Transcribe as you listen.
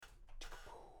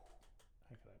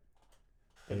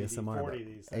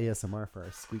ASMR. ASMR for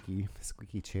our squeaky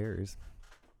chairs.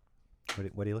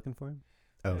 What are you looking for?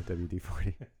 Oh,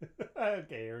 WD-40.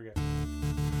 Okay, here we go.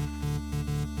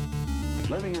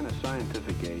 Living in a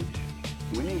scientific age,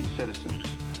 we need citizens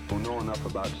who know enough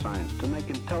about science to make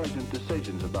intelligent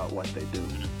decisions about what they do.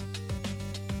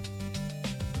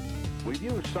 We've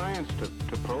used science to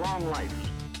prolong life,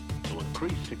 to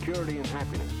increase security and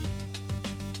happiness.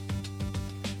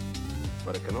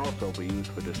 But it can also be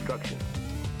used for destruction.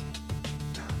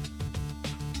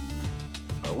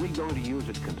 Are we going to use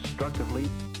it constructively?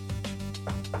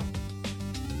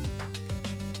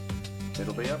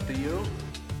 It'll be up to you,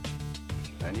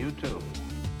 and you too.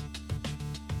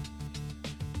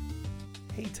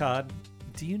 Hey, Todd,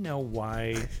 do you know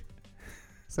why...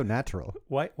 So natural.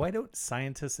 Why don't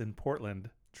scientists in Portland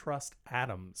trust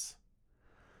atoms?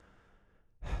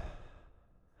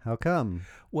 How come?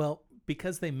 Well,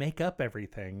 because they make up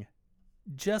everything,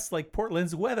 just like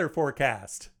Portland's weather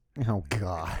forecast. Oh,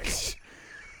 gosh.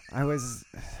 Hold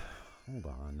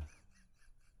on.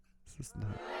 This is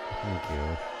not... Thank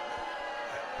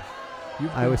you.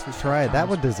 I was trying. That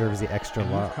one deserves the extra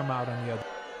long. Come out on the other.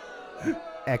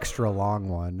 Extra long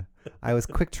one. I was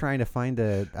quick trying to find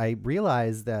I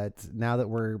realized that now that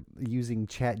we're using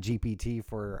Chat GPT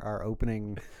for our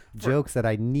opening jokes that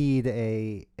I need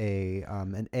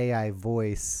an AI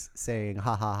voice saying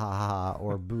ha ha ha ha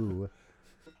or boo.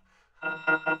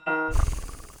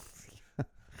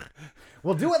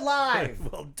 We'll do it live.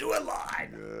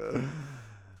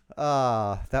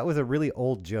 That was a really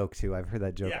old joke too. I've heard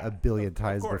that joke a billion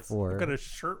times before. I've got a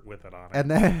shirt with it on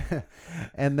it.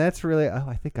 And that's really,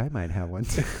 I think I might have one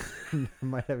too. I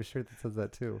might have a shirt that says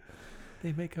that too.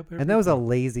 They make up everything. And that was a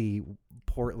lazy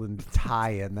Portland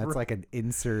tie-in. That's like an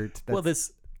insert. Well,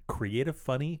 this creative,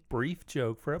 funny, brief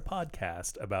joke for a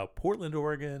podcast about Portland,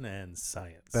 Oregon and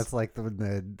science. That's like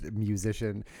the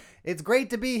musician. It's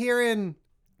great to be here in,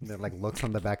 that like looks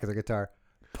on the back of the guitar.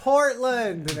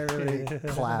 Portland, and everybody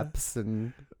claps.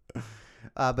 And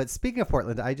but speaking of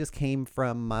Portland, I just came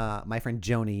from my friend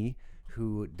Joni,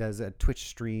 who does a Twitch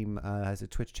stream, has a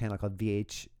Twitch channel called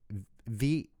VC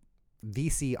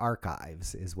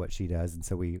Archives is what she does. And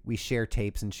so we share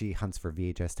tapes, and she hunts for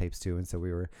VHS tapes too. And so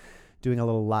we were doing a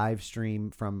little live stream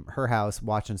from her house,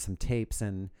 watching some tapes,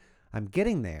 and I'm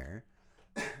getting there,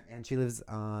 and she lives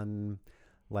on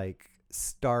like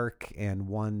Stark and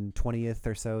 120th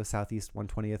or so, Southeast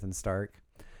 120th and Stark.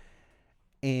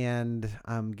 And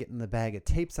I'm getting the bag of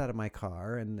tapes out of my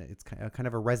car, and it's kind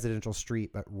of a residential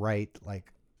street, but right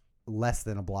like less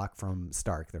than a block from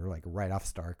Stark. They're like right off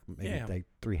Stark, maybe like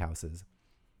 3 houses.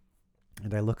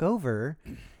 And I look over,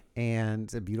 and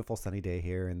it's a beautiful sunny day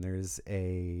here, and there's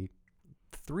a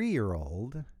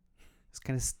 3-year-old just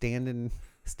kind of standing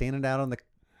out on the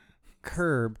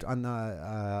curb on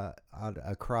the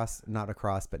not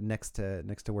across, but next to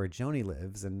where Joni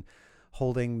lives, and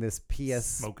holding this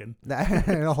holding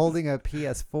a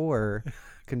PS4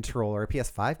 controller, a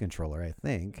PS5 controller, I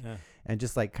think, and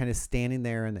just like kind of standing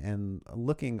there and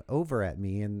looking over at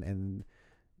me, and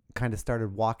kind of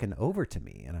started walking over to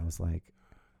me, and I was like,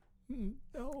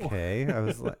 okay,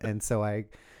 and so I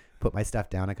put my stuff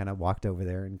down. I kind of walked over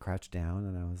there and crouched down,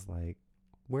 and I was like,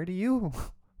 where do you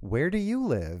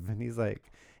live? And he's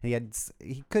like, and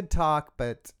he could talk,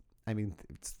 but I mean,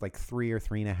 it's like 3 or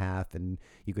 3.5, and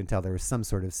you can tell there was some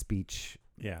sort of speech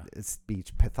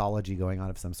pathology going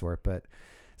on of some sort. But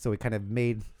so we kind of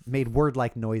made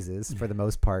word-like noises for the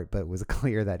most part, but it was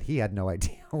clear that he had no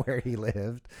idea where he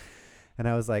lived. And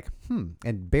I was like, and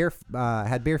had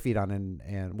bare feet on,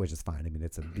 and which is fine. I mean,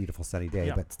 it's a beautiful sunny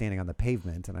day, but standing on the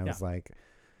pavement, and I was like,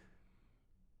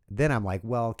 then I'm like,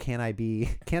 well, can I be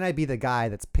the guy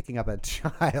that's picking up a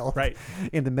child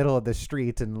in the middle of the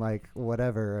street and like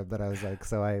whatever? But I was like,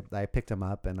 so I picked him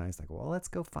up, and I was like, well, let's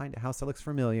go find a house that looks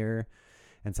familiar.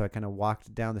 And so I kind of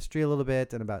walked down the street a little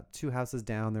bit, and about 2 houses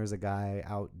down, there's a guy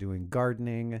out doing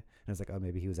gardening. And I was like, oh,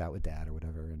 maybe he was out with dad or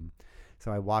whatever. And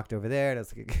so I walked over there, and I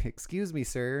was like, excuse me,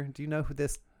 sir, do you know who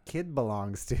this kid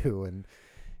belongs to? And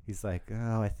he's like,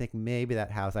 oh, I think maybe that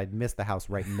house. I'd missed the house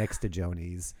right next to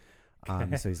Joni's.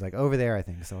 So he's like, over there, I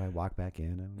think. So I walk back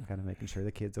in, and kind of making sure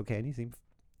the kid's okay, and he seemed,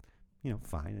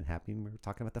 fine and happy. And we were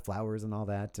talking about the flowers and all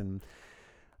that, and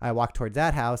I walked towards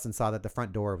that house and saw that the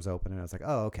front door was open, and I was like,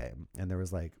 oh, okay. And there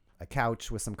was like a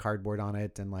couch with some cardboard on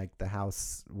it, and like the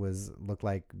house looked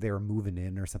like they were moving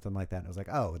in or something like that. And I was like,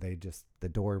 oh, the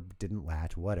door didn't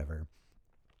latch, whatever.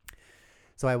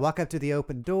 So I walk up to the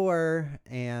open door,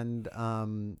 and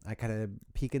I kind of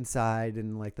peek inside,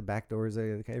 and like the back doors,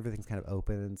 everything's kind of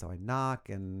open. And so I knock,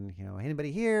 and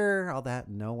anybody here? All that,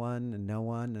 no one. And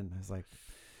I was like,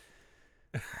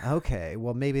 Okay,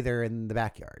 well, maybe they're in the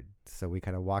backyard. So we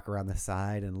kind of walk around the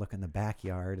side and look in the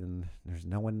backyard, and there's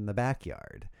no one in the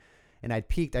backyard. And I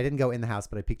peeked. I didn't go in the house,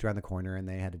 but I peeked around the corner, and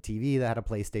they had a TV that had a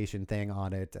PlayStation thing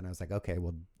on it. And I was like, okay,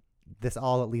 well, this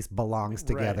all at least belongs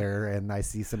together. Right. And I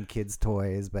see some kids'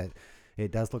 toys, but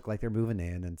it does look like they're moving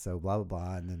in. And so blah, blah,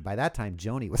 blah. And then by that time,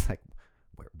 Joni was like,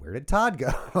 where did Todd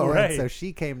go? Right. And so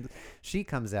she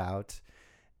comes out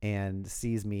and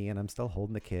sees me, and I'm still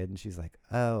holding the kid. And she's like,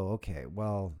 oh, okay,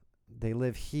 well, they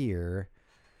live here.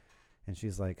 And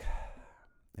she's like...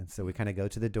 And so we kind of go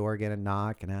to the door again and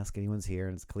knock and ask anyone's here,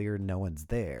 and it's clear no one's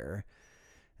there.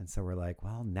 And so we're like,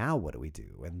 well, now what do we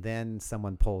do? And then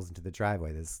someone pulls into the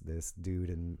driveway, this dude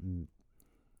in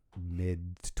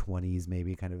mid-20s,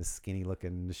 maybe, kind of a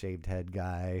skinny-looking, shaved head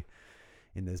guy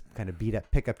in this kind of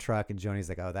beat-up pickup truck. And Joni's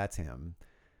like, oh, that's him.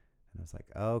 And I was like,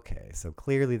 okay, so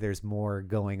clearly there's more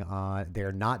going on.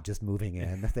 They're not just moving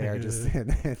in. They are just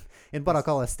in what I'll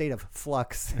call a state of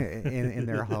flux in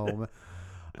their home.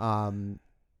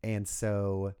 And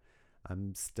so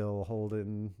I'm still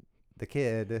holding the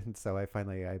kid. And so I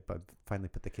finally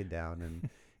put the kid down, and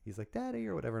he's like, Daddy,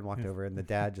 or whatever, and walked over. And the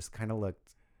dad just kind of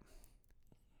looked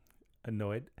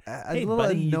annoyed. Hey, little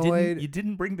buddy, annoyed. You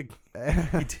didn't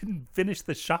finish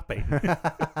the shopping.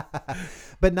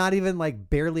 But not even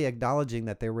like barely acknowledging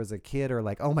that there was a kid, or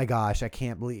like, oh my gosh, I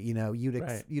can't believe,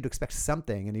 you'd expect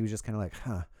something. And he was just kind of like,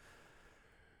 huh.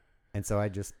 And so I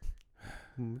just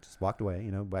walked away,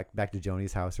 back to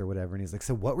Joni's house or whatever. And he's like,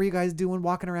 so what were you guys doing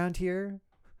walking around here? And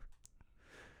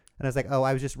I was like, oh,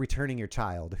 I was just returning your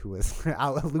child who was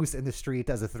out loose in the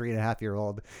street as a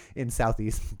 3.5-year-old in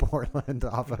Southeast Portland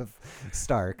off of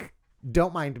Stark.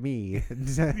 Don't mind me.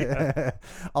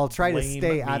 I'll try to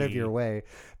stay out of your way.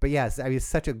 But yes, I mean,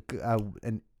 such a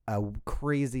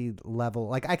crazy level.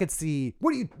 Like I could see,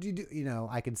 what do you do?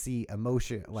 I could see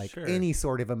emotion, like any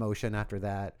sort of emotion after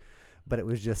that. But it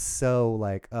was just so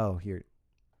like, oh,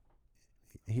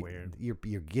 weird.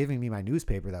 You're giving me my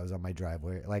newspaper that was on my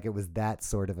driveway. Like it was that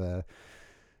sort of a.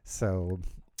 So,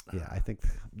 yeah, I think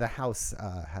the house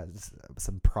has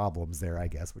some problems there, I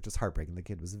guess, which is heartbreaking. The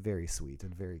kid was very sweet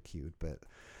and very cute, but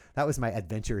that was my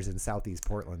adventures in Southeast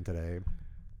Portland today.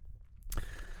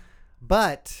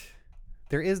 But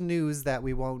there is news that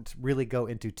we won't really go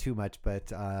into too much,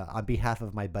 but on behalf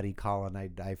of my buddy Colin,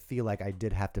 I feel like I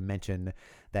did have to mention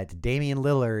that Damian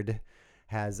Lillard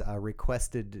has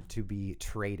requested to be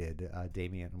traded.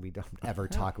 Damian, we don't ever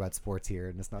talk about sports here,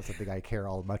 and it's not something I care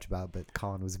all much about, but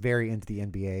Colin was very into the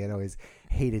NBA and always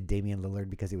hated Damian Lillard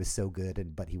because he was so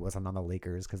good, but he wasn't on the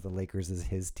Lakers because the Lakers is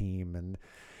his team.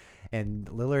 And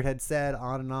Lillard had said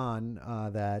on and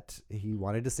on that he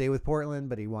wanted to stay with Portland,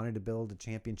 but he wanted to build a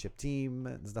championship team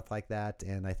and stuff like that.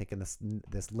 And I think in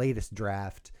this latest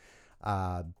draft,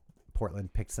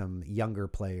 Portland picked some younger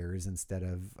players instead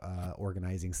of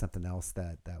organizing something else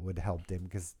that would help him,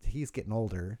 because he's getting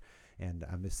older. And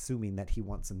I'm assuming that he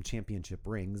wants some championship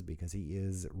rings because he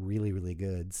is really, really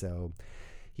good. So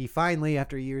he finally,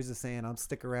 after years of saying, I'll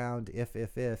stick around if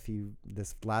he,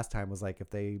 this last time was like,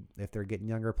 if they're getting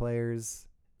younger players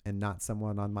and not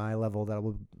someone on my level that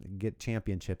will get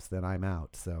championships, then I'm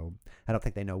out. So I don't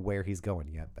think they know where he's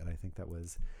going yet, but I think that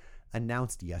was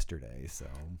announced yesterday. So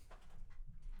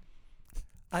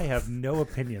I have no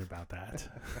opinion about that.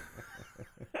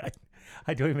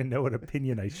 I don't even know what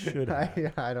opinion I should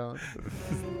have. I don't.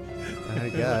 I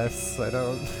guess I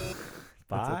don't.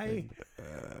 Bye.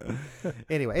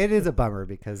 Anyway, it is a bummer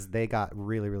because they got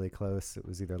really, really close. It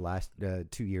was either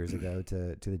 2 years ago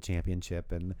to the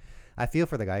championship, and I feel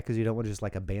for the guy because you don't want to just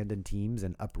like abandon teams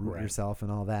and uproot yourself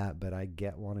and all that. But I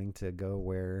get wanting to go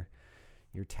where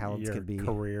your talents can be. Your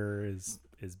career is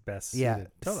best. Yeah,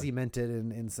 totally. Cemented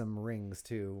in some rings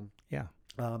too. Yeah.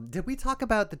 Did we talk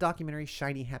about the documentary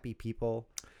Shiny Happy People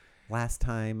last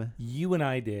time? You and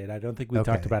I did. I don't think we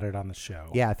talked about it on the show.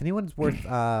 Yeah, if anyone's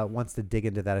wants to dig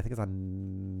into that, I think it's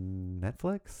on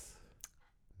Netflix,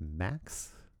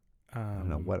 Max. I don't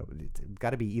know what. It's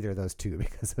got to be either of those two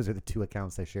because those are the two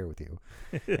accounts I share with you.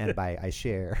 And by I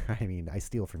share, I mean I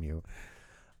steal from you.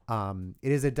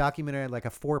 It is a documentary, like a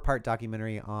 4-part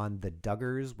documentary on the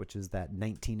Duggars, which is that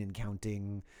 19 and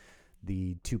counting,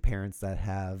 the two parents that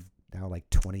have now like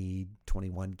 20,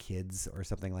 21 kids or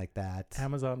something like that.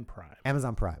 Amazon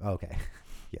Prime. Okay.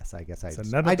 Yes, I guess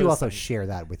I do also share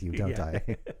that with you, don't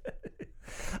I?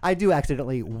 I do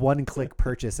accidentally one-click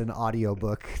purchase an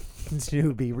audiobook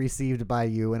to be received by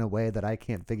you in a way that I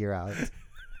can't figure out.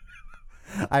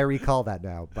 I recall that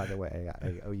now, by the way.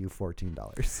 I owe you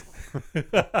 $14.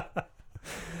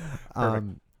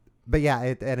 But yeah,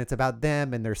 it's about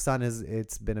them and their son.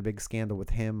 It's been a big scandal with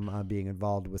him being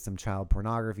involved with some child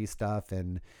pornography stuff,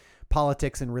 and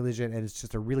politics and religion, and it's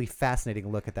just a really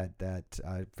fascinating look at that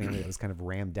family that was kind of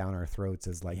rammed down our throats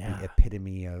as like the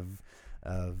epitome of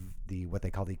the what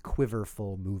they call the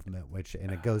quiverful movement,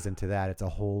 and it goes into that. It's a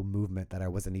whole movement that I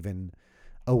wasn't even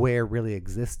aware really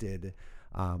existed.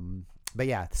 But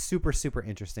yeah, super, super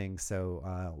interesting.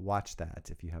 So watch that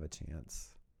if you have a chance.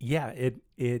 Yeah,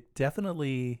 it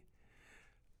definitely,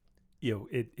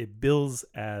 it bills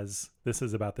as this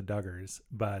is about the Duggars,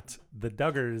 but the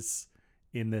Duggars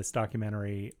in this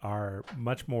documentary are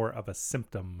much more of a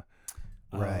symptom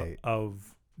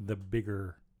of the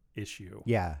bigger issue.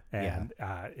 Yeah. And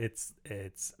it's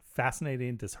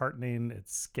fascinating, disheartening,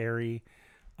 it's scary,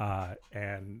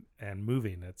 and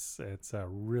moving. It's a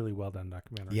really well done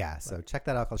documentary. Yeah, so check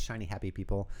that out, called Shiny Happy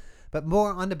People. But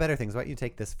more on to better things. Why don't you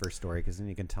take this first story, because then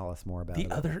you can tell us more about it.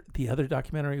 The other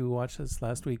documentary we watched this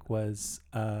last week was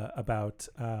about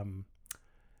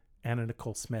Anna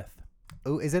Nicole Smith.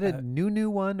 Oh, is it a new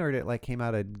one, or did it like came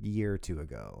out a year or two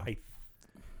ago?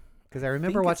 Because I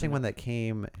remember watching one that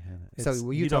came.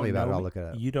 So you tell me about it. I'll look it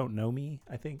up. You Don't Know Me,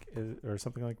 I think, or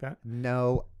something like that.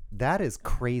 No, that is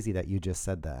crazy that you just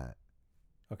said that.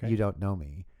 Okay. You Don't Know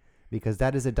Me, because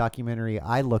that is a documentary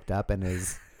I looked up and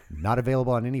is not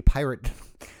available on any Pirate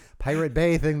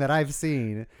Bay thing that I've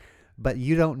seen. But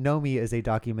You Don't Know Me is a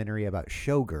documentary about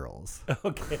showgirls.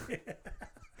 Okay.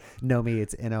 Know Me,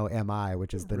 it's Nomi,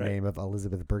 which is the name of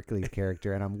Elizabeth Berkley's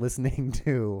character, and I'm listening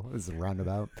to this is a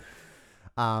roundabout.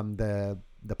 The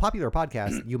popular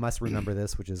podcast You Must Remember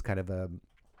This, which is kind of a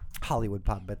Hollywood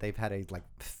pop, but they've had a like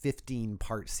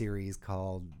 15-part series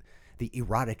called The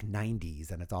Erotic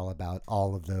 90s, and it's all about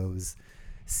all of those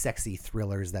sexy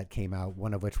thrillers that came out,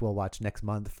 one of which we'll watch next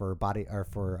month for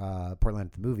Portland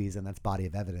at the Movies, and that's Body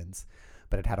of Evidence.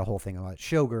 But it had a whole thing about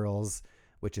showgirls,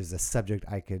 which is a subject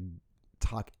I could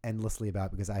talk endlessly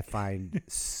about because I find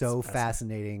so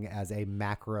fascinating as a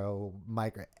micro,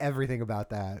 everything about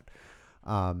that.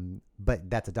 But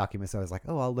that's a document, so I was like,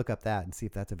 oh, I'll look up that and see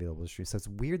if that's available to stream. So it's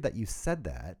weird that you said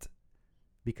that,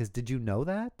 because did you know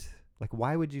that? Like,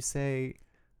 why would you say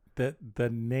the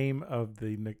name of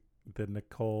the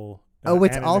Nicole? Oh,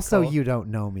 it's Anna also Nicole? You Don't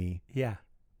Know Me. Yeah.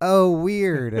 Oh,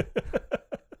 weird.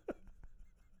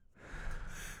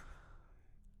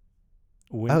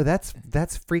 Oh, that's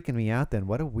freaking me out then.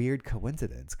 What a weird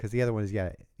coincidence. Because the other one is,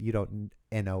 You Don't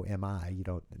Nomi. You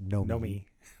Don't Know Me.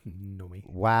 Know me.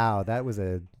 Wow, that was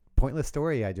a pointless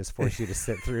story I just forced you to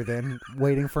sit through then,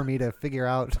 waiting for me to figure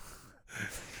out.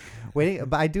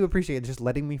 But I do appreciate just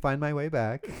letting me find my way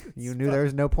back. You knew there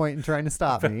was no point in trying to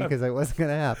stop me because it wasn't going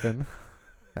to happen.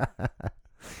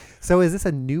 So is this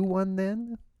a new one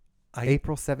then?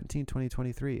 April 17,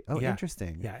 2023. Oh, yeah.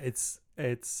 Interesting. Yeah, it's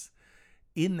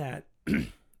in that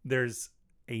there's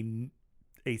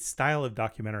a style of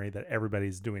documentary that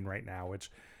everybody's doing right now, which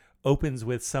opens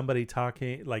with somebody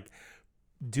talking, like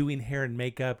doing hair and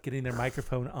makeup, getting their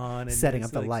microphone on, and setting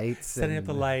up the lights,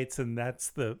 and that's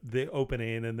the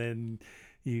opening, and then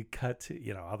you cut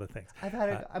to all the things.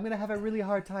 I'm gonna have a really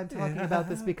hard time talking about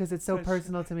this because it's so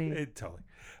personal to me. Totally.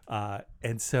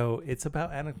 And so it's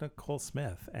about Anna Nicole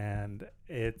Smith, and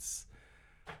it's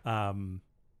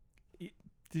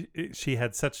she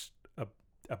had such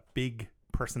a big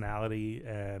personality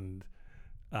and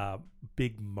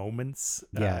big moments.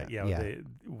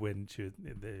 When she was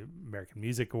in the American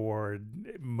Music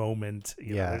Award moment,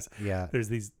 there's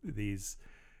these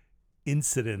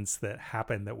incidents that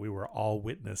happened that we were all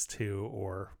witness to,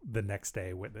 or the next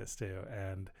day witness to,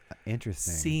 and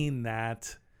interesting seeing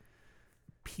that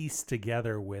pieced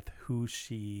together with who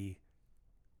she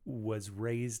was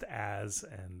raised as,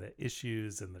 and the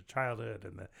issues and the childhood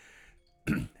and the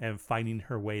and finding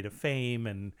her way to fame,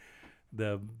 and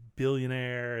the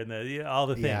billionaire, and all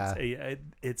the things. Yeah.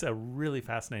 It's a really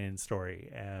fascinating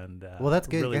story, and well, that's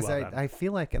good, really because well I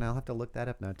feel like, and I'll have to look that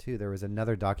up now too, there was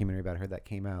another documentary about her that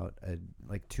came out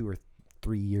like 2 or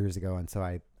 3 years ago, and so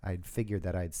I'd figured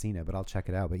that I'd seen it, but I'll check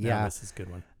it out. But yeah, this is a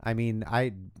good one. I mean,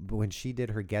 when she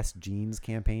did her Guess Jeans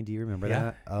campaign, do you remember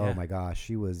that? Oh my gosh,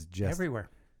 she was just everywhere.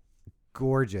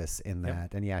 Gorgeous in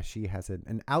that. Yep. And she has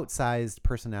an outsized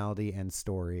personality and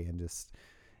story, and just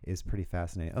is pretty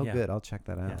fascinating. Oh, good. I'll check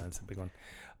that out. Yeah, that's a big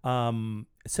one.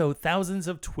 So thousands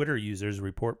of Twitter users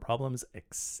report problems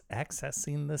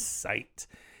accessing the site.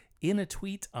 In a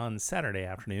tweet on Saturday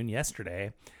afternoon,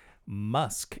 yesterday,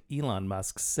 Elon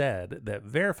Musk said that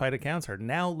verified accounts are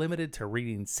now limited to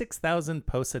reading 6,000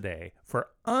 posts a day. For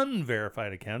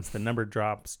unverified accounts, the number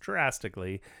drops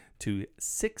drastically to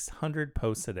 600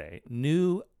 posts a day.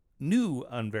 New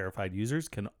unverified users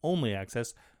can only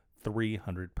access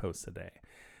 300 posts a day.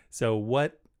 So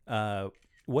what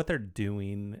they're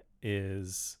doing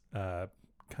is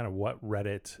kind of what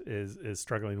Reddit is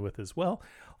struggling with as well.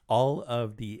 All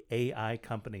of the AI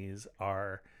companies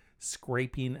are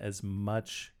scraping as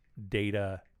much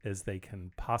data as they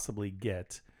can possibly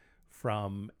get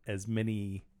from as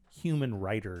many human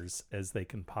writers as they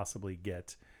can possibly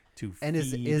get to And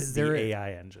feed is the there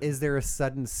AI engine. Is there a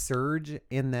sudden surge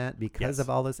in that because Yes. of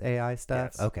all this AI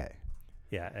stuff? Yes. Okay.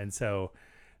 Yeah, and so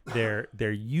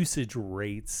their usage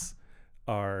rates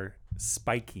are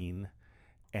spiking,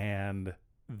 and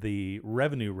the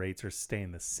revenue rates are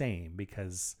staying the same,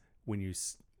 because when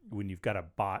you've got a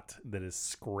bot that is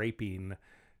scraping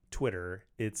Twitter,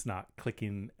 it's not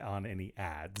clicking on any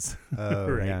ads. Oh,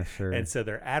 right? yeah, sure. And so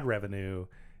their ad revenue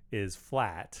is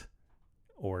flat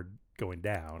or going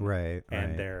down. Right.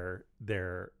 And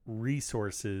their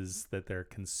resources that they're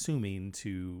consuming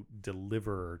to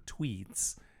deliver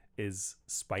tweets is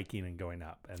spiking and going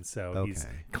up. And so he's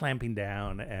clamping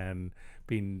down and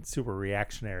being super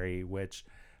reactionary, which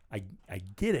I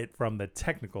get it from the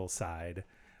technical side,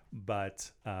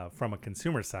 but from a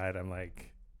consumer side, I'm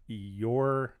like,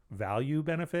 your value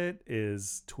benefit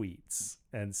is tweets,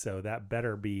 and so that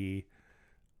better be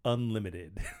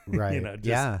unlimited. Right.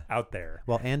 Just out there.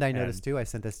 Well, and I noticed too, I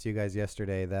sent this to you guys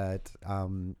yesterday, that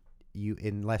you,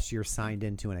 unless you're signed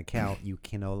into an account, you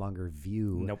can no longer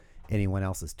view anyone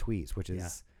else's tweets, which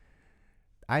is,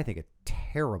 I think, a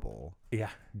terrible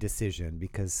decision,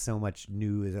 because so much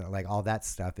news, like all that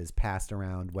stuff, is passed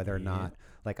around, whether or not,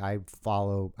 like I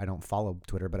don't follow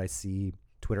Twitter, but I see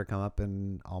Twitter come up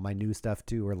and all my news stuff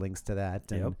too, or links to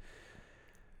that. And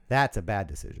that's a bad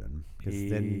decision,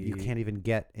 because then you can't even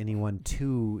get anyone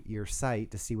to your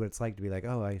site to see what it's like to be like,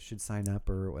 oh, I should sign up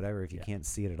or whatever, if you can't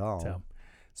see it at all.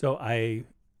 So I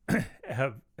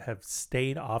have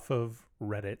stayed off of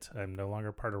Reddit. I'm no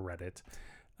longer part of Reddit,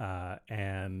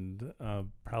 and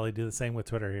probably do the same with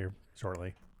Twitter here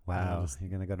shortly. Wow,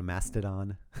 you're gonna go to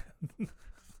Mastodon?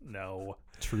 No.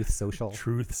 Truth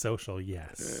Social,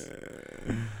 yes.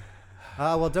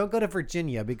 Well, don't go to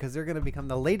Virginia, because they're going to become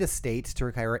the latest state to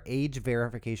require age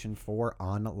verification for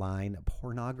online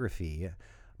pornography.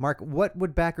 Mark, what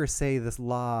would backers say this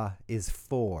law is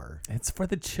for? It's for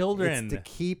the children. It's to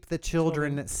keep the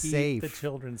children safe. Keep the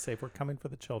children safe. We're coming for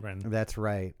the children. That's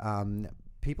right.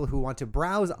 People who want to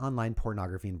browse online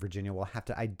pornography in Virginia will have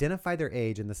to identify their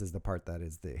age, and this is the part that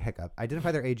is the hiccup,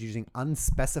 identify their age using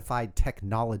unspecified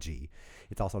technology.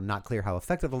 It's also not clear how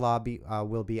effective the law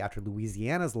will be after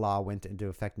Louisiana's law went into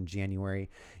effect in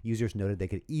January. Users noted they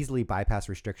could easily bypass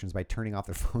restrictions by turning off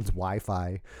their phone's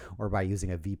Wi-Fi or by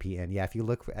using a VPN. Yeah, if you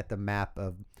look at the map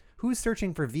of who's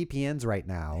searching for VPNs right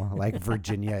now, like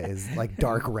Virginia is like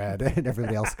dark red and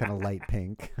everybody else kind of light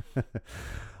pink.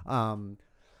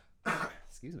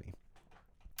 Excuse me.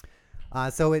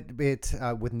 So it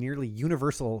with nearly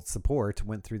universal support,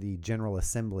 went through the General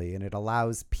Assembly, and it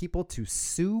allows people to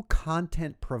sue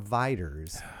content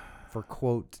providers for,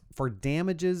 quote, for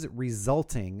damages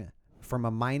resulting from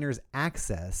a minor's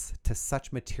access to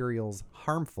such materials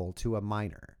harmful to a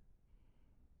minor.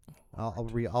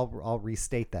 I'll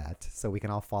restate that so we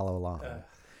can all follow along.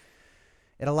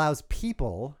 It allows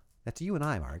people, that's you and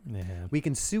I, Mark. Yeah. We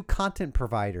can sue content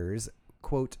providers,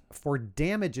 quote, for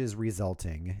damages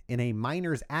resulting in a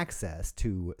minor's access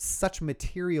to such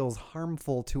materials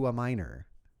harmful to a minor.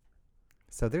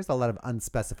 So there's a lot of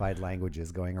unspecified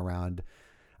languages going around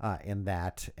in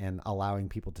that, and allowing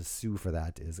people to sue for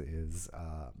that is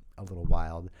a little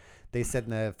wild. They said in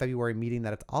the February meeting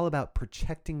that it's all about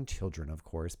protecting children, of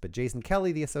course. But Jason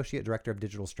Kelly, the Associate Director of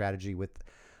Digital Strategy with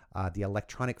the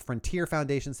Electronic Frontier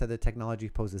Foundation, said the technology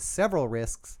poses several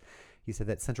risks. He said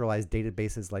that centralized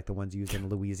databases like the ones used in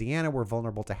Louisiana were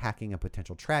vulnerable to hacking and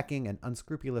potential tracking, and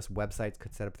unscrupulous websites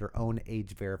could set up their own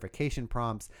age verification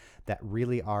prompts that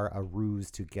really are a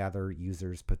ruse to gather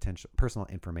users' personal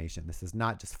information. This is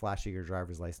not just flashing your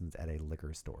driver's license at a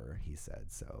liquor store, he said.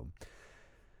 So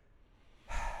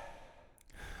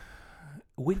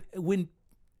when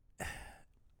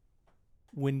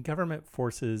government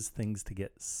forces things to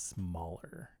get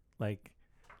smaller, like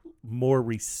more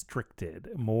restricted,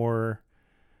 more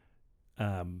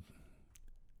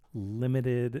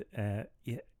limited, it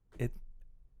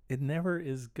never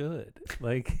is good.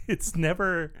 Like, it's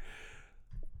never,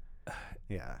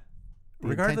 yeah.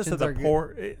 Regardless of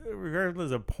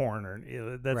regardless of porn,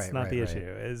 or that's not the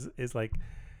issue. Is like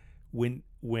when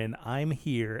I'm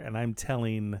here and I am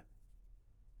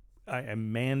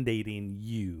mandating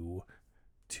you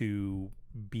to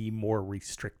be more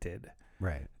restricted.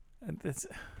 Right. And that's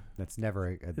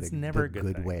never never a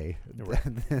good way. Right.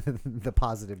 The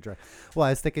positive drive. Well,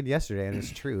 I was thinking yesterday, and it's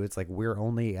true. It's like we're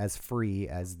only as free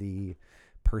as the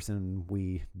person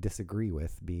we disagree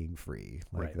with being free.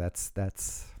 Like Right.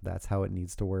 that's how it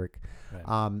needs to work.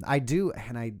 Right. I do,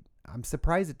 and I'm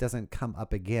surprised it doesn't come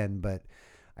up again, but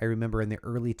I remember in the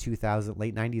early 2000s,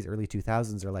 late 90s, early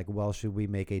 2000s, they're like, well, should we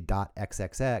make a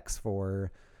 .xxx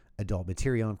for adult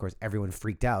material? And of course, everyone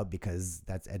freaked out because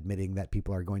that's admitting that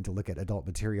people are going to look at adult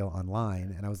material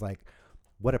online. And I was like,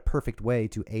 what a perfect way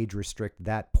to age restrict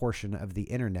that portion of the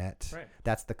internet. Right.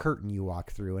 That's the curtain you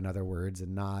walk through, in other words,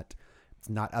 and it's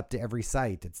not up to every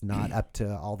site. It's not up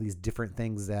to all these different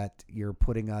things that you're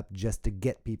putting up just to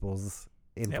get people's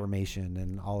information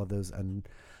and all of those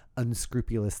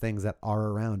unscrupulous things that are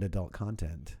around adult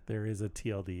content. There is a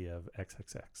TLD of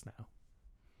XXX now.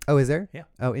 Oh, is there? Yeah.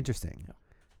 Oh, interesting. Yeah.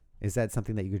 Is that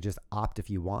something that you could just opt if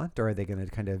you want, or are they going to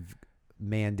kind of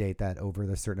mandate that over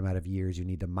the certain amount of years you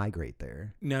need to migrate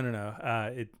there? No.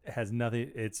 It has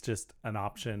nothing. It's just an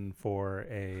option for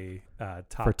a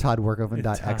top. For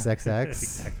toddworkoven.xxx.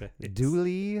 Exactly.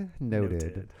 Duly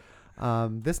noted.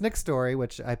 This next story,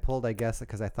 which I pulled, I guess,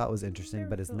 because I thought was interesting,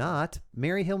 but is not.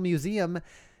 Maryhill Museum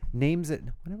names it.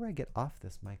 Whenever I get off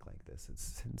this mic like this, it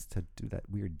tends to do that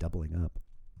weird doubling up.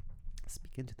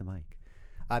 Speak into the mic.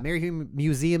 Maryhill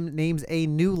Museum names a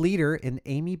new leader in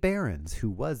Amy Behrens, who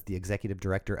was the executive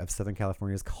director of Southern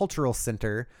California's Cultural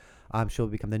Center. She'll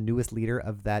become the newest leader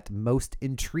of that most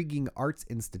intriguing arts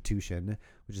institution,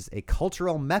 which is a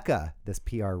cultural mecca, this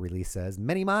PR release says,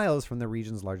 many miles from the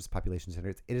region's largest population center.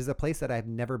 It is a place that I've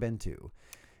never been to.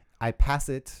 I pass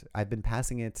it. I've been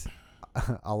passing it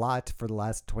a lot for the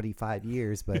last 25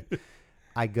 years, but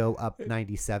I go up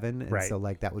 97, and Right. so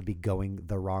like that would be going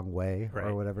the wrong way Right.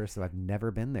 or whatever. So I've never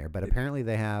been there, but apparently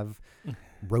they have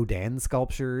Rodin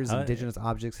sculptures, indigenous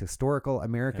objects, historical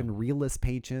American realist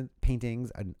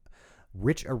paintings, a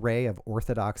rich array of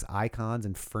Orthodox icons,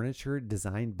 and furniture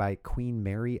designed by Queen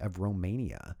Mary of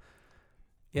Romania.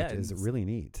 Yeah, which is really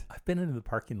neat. I've been into the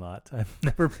parking lot. I've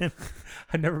never been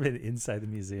inside the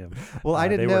museum. Well, I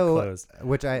didn't they know, were closed.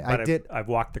 which I did. I've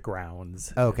walked the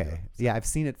grounds. Okay. Yeah, I've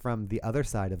seen it from the other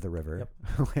side of the river,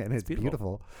 and it's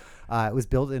beautiful. It was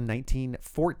built in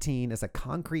 1914 as a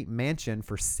concrete mansion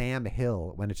for Sam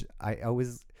Hill.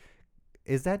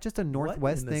 Is that just a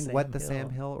Northwest thing? What the Sam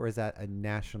Hill, or is that a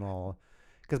national?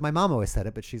 Because my mom always said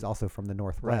it, but she's also from the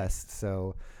Northwest. Right.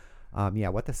 So,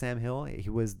 what the Sam Hill? He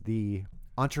was the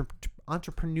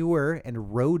entrepreneur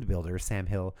and road builder, Sam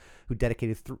Hill,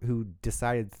 who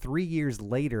decided 3 years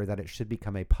later that it should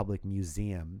become a public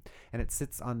museum. And it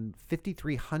sits on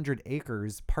 5,300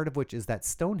 acres, part of which is that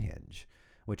Stonehenge,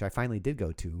 which I finally did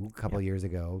go to a couple of years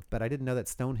ago. But I didn't know that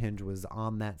Stonehenge was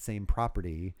on that same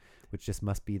property, which just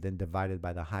must be then divided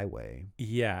by the highway.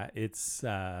 Yeah, it's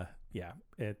there's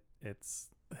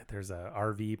a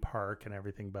RV park and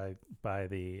everything by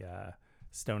the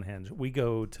Stonehenge. We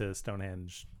go to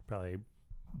Stonehenge probably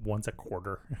once a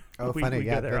quarter. Oh, we, funny. we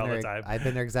go there all the time. I've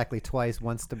been there exactly twice.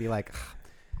 Once to be like,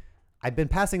 I've been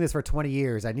passing this for 20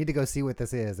 years. I need to go see what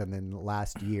this is. And then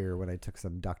last year when I took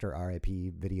some Dr.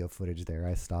 R.I.P. video footage there,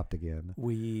 I stopped again.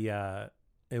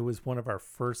 It was one of our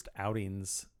first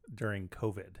outings during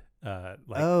COVID.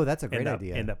 That's a great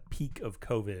idea. In the peak of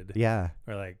COVID. Yeah.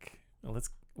 We're like,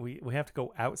 we have to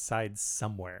go outside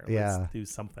somewhere. Yeah. Let's do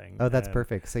something. Oh, that's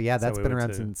perfect. So that's been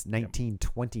around since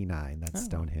 1929. That's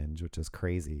Stonehenge, which is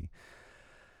crazy.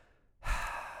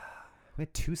 We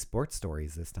had 2 sports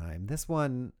stories this time. This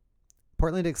one,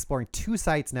 Portland exploring 2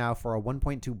 sites now for a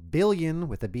 $1.2 billion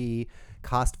with a B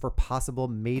cost for possible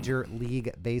Major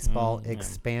League Baseball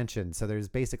expansion. So there's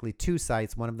basically 2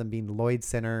 sites, one of them being Lloyd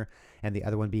Center and the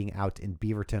other one being out in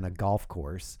Beaverton, a golf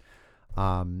course.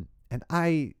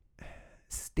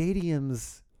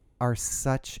 Stadiums are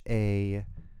such a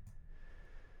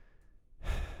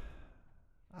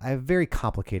very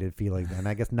complicated feeling, and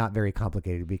I guess not very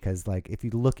complicated because like if you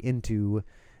look into,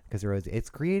 because it's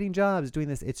creating jobs doing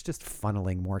this, it's just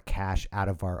funneling more cash out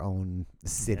of our own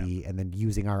city and then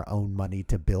using our own money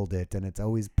to build it, and it's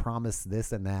always promised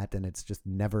this and that, and it's just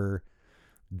never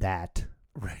that.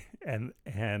 Right. And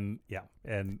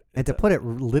to put it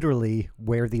literally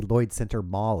where the Lloyd Center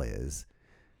Mall is,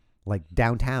 like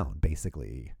downtown,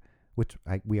 basically, which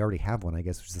we already have one, I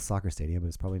guess, which is a soccer stadium, but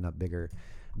it's probably not big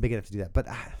enough to do that. But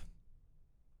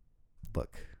look,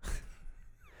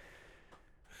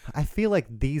 I feel like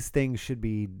these things should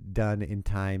be done in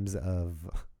times of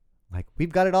like,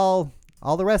 we've got it all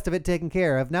the rest of it taken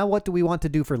care of. Now, what do we want to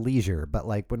do for leisure? But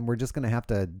like when we're just going to have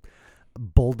to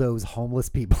bulldoze homeless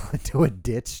people into a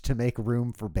ditch to make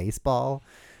room for baseball,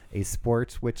 a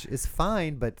sport which is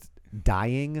fine, but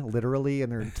dying literally,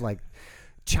 and they're like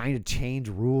trying to change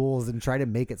rules and try to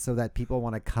make it so that people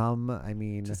want to come. I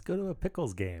mean, Just go to a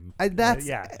pickles game. that's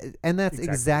exactly.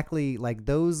 exactly like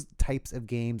those types of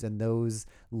games and those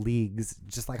leagues,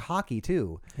 just like hockey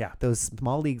too. Yeah. Those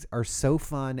small leagues are so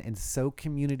fun and so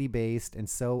community based and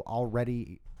so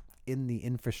already in the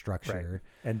infrastructure.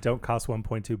 Right. And don't cost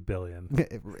 $1.2 billion.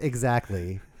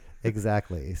 Exactly.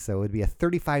 So it would be a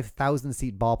 35,000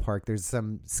 seat ballpark. There's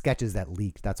some sketches that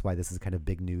leaked. That's why this is kind of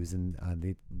big news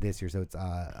in this year. So it's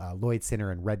Lloyd Center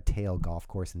and Red Tail Golf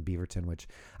Course in Beaverton, which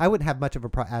I wouldn't have much of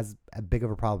as big of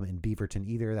a problem in Beaverton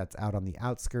either. That's out on the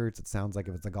outskirts. It sounds like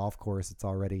if it's a golf course, it's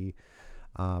already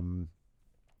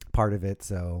part of it.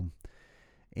 So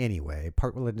anyway,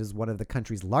 Portland is one of the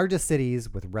country's largest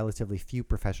cities with relatively few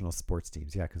professional sports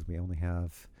teams. Yeah, because we only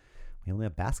have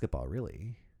basketball,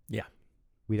 really. Yeah.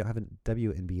 We don't have a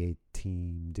WNBA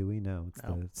team, do we? No, it's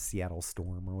the Seattle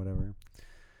Storm or whatever.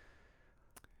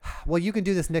 Well, you can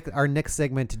do this our next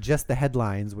segment, just the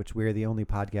headlines, which we're the only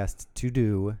podcast to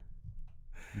do.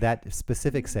 That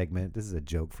specific segment. This is a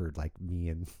joke for like me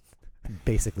and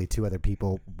basically two other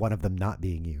people, one of them not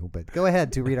being you. But go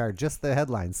ahead to read our just the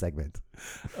headlines segment.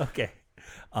 Okay.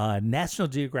 National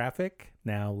Geographic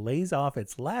now lays off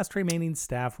its last remaining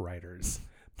staff writers.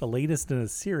 The latest in a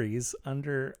series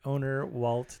under owner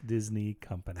Walt Disney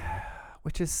Company.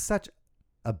 Which is such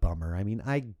a bummer. I mean,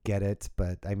 I get it,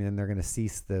 but I mean, they're going to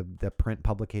cease the print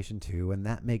publication too, and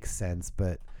that makes sense.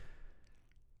 But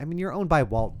I mean, you're owned by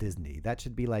Walt Disney. That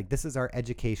should be like, this is our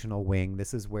educational wing.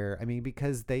 This is where, I mean,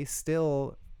 because they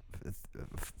still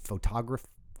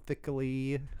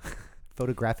photographically,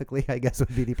 I guess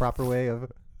would be the proper way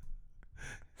of...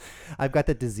 I've got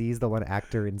the disease the one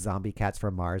actor in Zombie Cats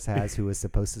from Mars has, who was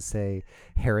supposed to say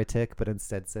heretic, but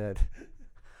instead said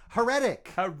heretic.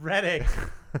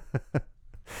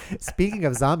 Speaking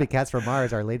of Zombie Cats from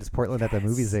Mars, our latest Portland at the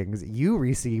Movies things, you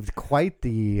received quite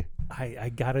the... I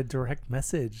got a direct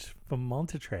message from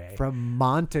Montetray.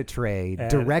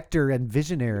 Director and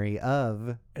visionary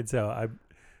of... And so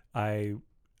I'm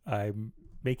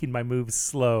making my moves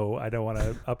slow. I don't want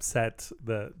to upset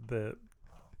the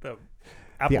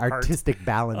artistic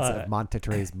balance of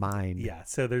Montetray's mind. Yeah.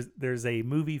 So there's a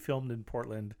movie filmed in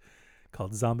Portland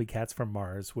called Zombie Cats from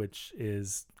Mars, which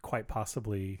is quite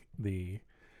possibly the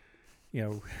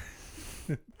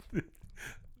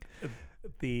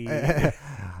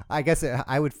I guess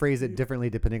I would phrase it differently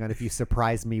depending on if you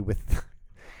surprise me with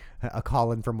a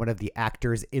call-in from one of the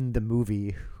actors in the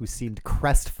movie who seemed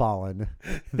crestfallen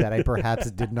that I perhaps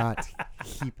did not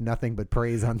heap nothing but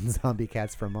praise on Zombie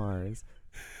Cats from Mars.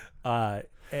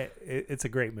 It's a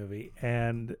great movie,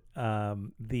 and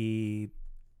the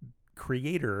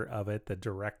creator of it, the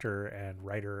director and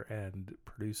writer and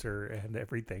producer and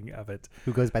everything of it,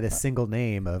 who goes by the single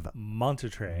name of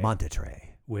Montetray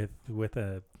with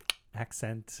a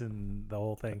accent and the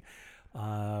whole thing,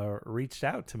 reached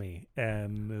out to me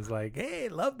and was like, "Hey,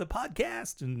 love the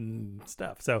podcast and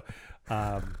stuff." So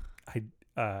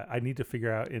I need to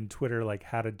figure out in Twitter like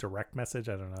how to direct message.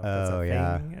 I don't know if that's a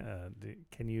thing.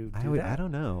 Can you do that? I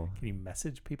don't know. Can you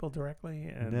message people directly?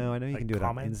 And, no, I know you can do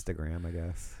comments? it on Instagram, I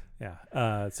guess. Yeah.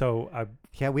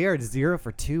 We are 0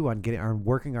 for 2 on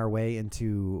working our way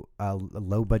into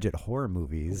low budget horror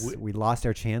movies. We lost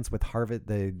our chance with Harvest.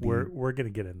 We're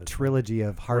gonna get in the trilogy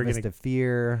of Harvest of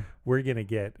Fear. We're gonna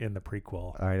get in the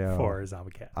prequel. I know. For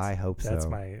Zombie Cats. I hope That's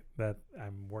so. that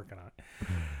I'm working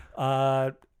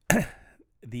on.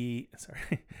 The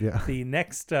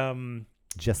next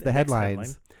just the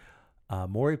headlines.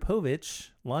 Maury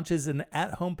Povich launches an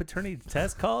at-home paternity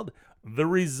test called "The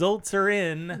Results Are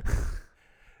In."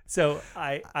 So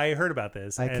I heard about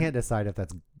this. I can't decide if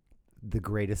that's the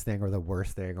greatest thing or the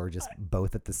worst thing or just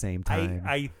both at the same time.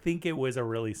 I think it was a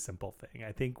really simple thing.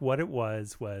 I think what it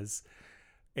was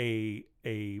a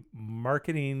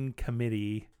marketing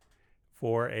committee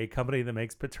for a company that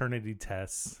makes paternity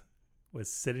tests was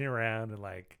sitting around and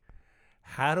like,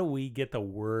 how do we get the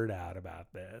word out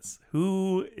about this?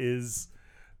 Who is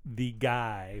the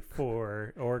guy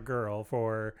or girl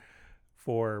for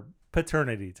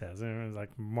paternity tests? And it was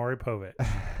like Maury Povich.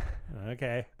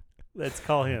 Okay, let's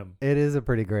call him. It is a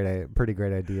pretty great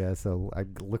idea. So I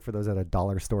look for those at a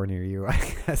dollar store near you.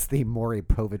 I guess the Maury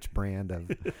Povich brand of.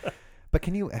 But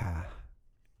can you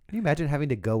imagine having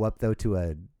to go up though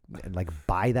and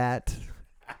buy that?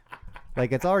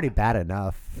 Like, it's already bad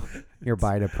enough you're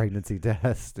buying a pregnancy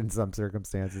test in some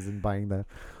circumstances and buying the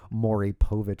Maury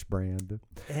Povich brand.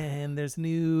 And there's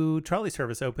new trolley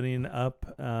service opening up.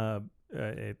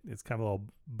 It's kind of a little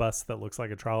bus that looks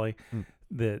like a trolley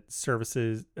that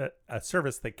services a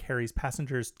service that carries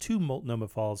passengers to Multnomah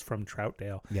Falls from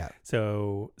Troutdale. Yeah.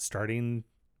 So starting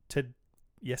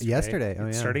yesterday. Oh,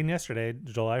 yeah. Starting yesterday,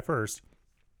 July 1st,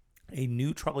 a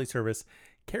new trolley service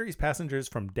carries passengers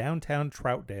from downtown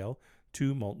Troutdale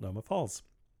to Multnomah Falls.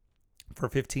 For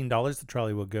 $15, the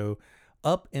trolley will go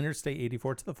up Interstate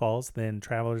 84 to the falls. Then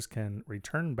travelers can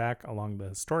return back along the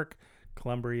historic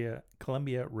Columbia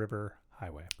River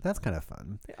Highway. That's kind of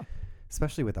fun. Yeah.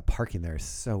 Especially with the parking there is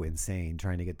so insane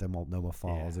trying to get to Multnomah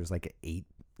Falls. Yeah. There's like eight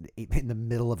in the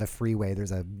middle of a freeway.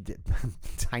 There's a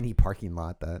tiny parking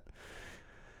lot that...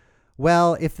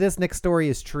 Well, if this next story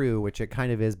is true, which it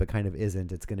kind of is, but kind of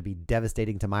isn't, it's going to be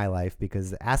devastating to my life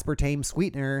because aspartame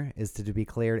sweetener is to be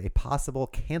declared a possible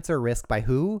cancer risk by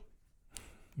who?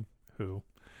 Who?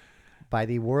 By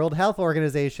the World Health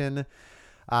Organization.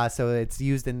 So it's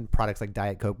used in products like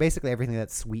Diet Coke. Basically everything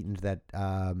that's sweetened that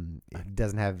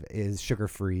doesn't have is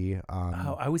sugar-free.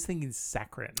 I was thinking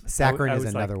saccharin. Saccharin I is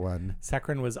was another like, one.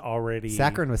 Saccharin was already...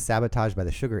 Saccharin was sabotaged by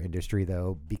the sugar industry,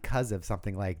 though, because of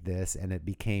something like this, and it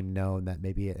became known that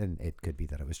maybe, and it could be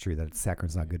that it was true that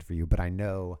saccharin's not good for you, but I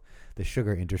know the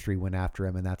sugar industry went after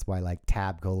him, and that's why like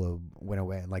Tab Cola went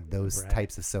away, and like those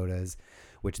types of sodas,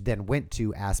 which then went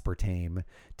to aspartame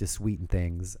to sweeten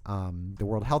things. The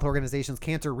World Health Organization's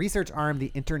cancer research arm,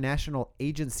 the International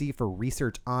Agency for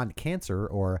Research on Cancer,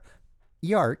 or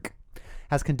IARC,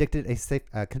 has conducted a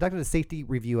safety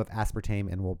review of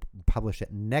aspartame and will publish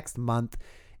it next month.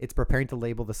 It's preparing to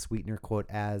label the sweetener, quote,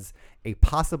 as a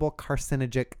possible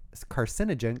carcinogenic.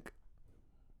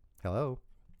 Hello?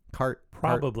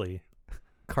 Probably.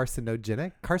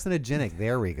 Carcinogenic.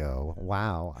 There we go.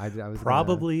 Wow. I was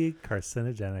probably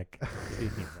carcinogenic.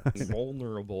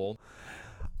 Vulnerable.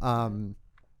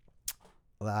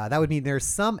 That would mean there's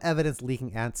some evidence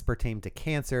linking aspartame to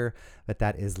cancer, but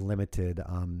that is limited.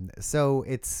 So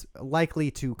it's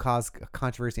likely to cause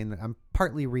controversy. And I'm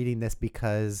partly reading this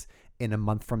because in a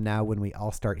month from now, when we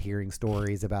all start hearing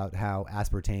stories about how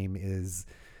aspartame is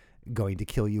going to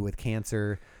kill you with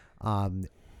cancer,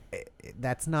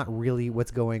 that's not really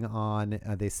what's going on.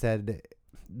 They said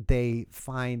they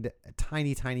find a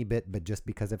tiny bit, but just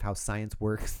because of how science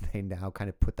works, they now kind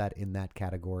of put that in that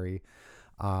category.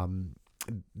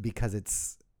 Because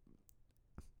it's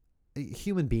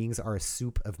human beings are a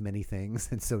soup of many things,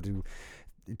 and so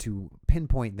to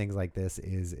pinpoint things like this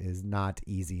is not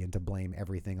easy, and to blame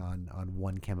everything on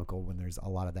one chemical when there's a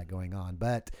lot of that going on.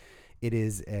 But it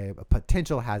is a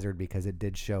potential hazard because it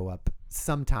did show up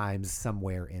sometimes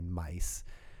somewhere in mice,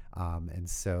 and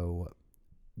so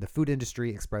the food industry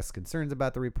expressed concerns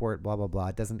about the report. Blah blah blah.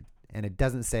 It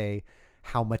doesn't say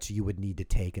how much you would need to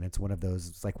take, and it's one of those,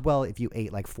 it's like, well, if you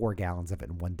ate like 4 gallons of it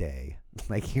in one day,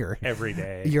 like every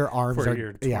day, your arms for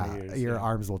are your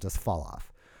arms will just fall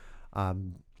off.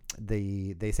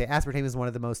 They say aspartame is one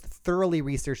of the most thoroughly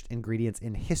researched ingredients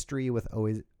in history, with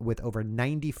over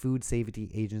 90 food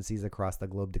safety agencies across the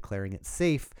globe declaring it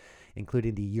safe,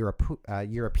 including the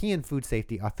European Food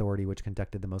Safety Authority, which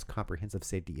conducted the most comprehensive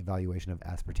safety evaluation of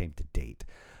aspartame to date.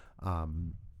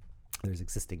 There's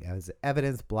existing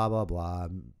evidence, blah, blah, blah.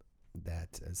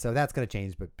 So that's going to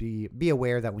change, but be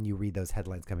aware that when you read those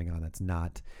headlines coming on, that's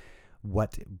not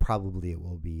what probably it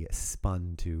will be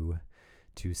spun to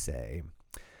say.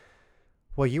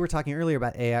 Well, you were talking earlier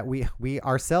about AI. We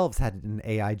ourselves had an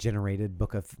AI generated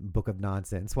book of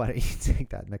nonsense. Why don't you take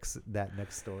that next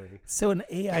story? So an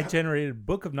AI generated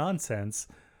book of nonsense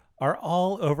are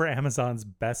all over Amazon's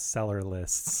bestseller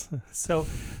lists. So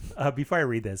before I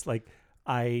read this, like,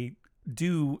 I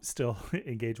do still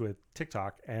engage with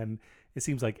TikTok, and it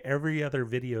seems like every other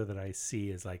video that I see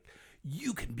is like,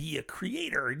 you can be a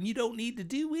creator and you don't need to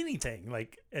do anything.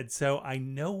 Like, and so I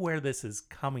know where this is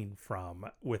coming from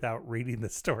without reading the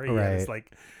story. Right. It's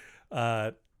like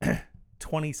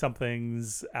 20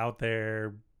 somethings out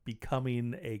there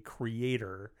becoming a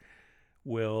creator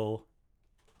will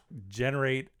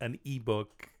generate an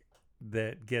ebook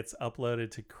that gets uploaded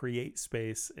to Create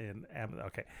Space in Amazon.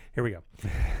 Okay, here we go.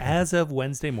 As of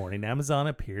Wednesday morning, Amazon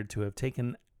appeared to have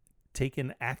taken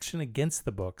action against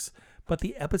the books, but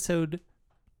the episode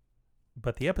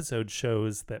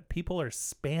shows that people are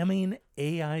spamming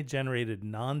AI-generated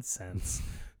nonsense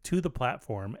to the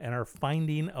platform and are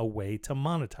finding a way to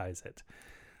monetize it.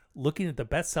 Looking at the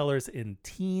bestsellers in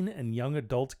teen and young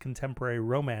adult contemporary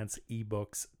romance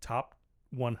ebooks top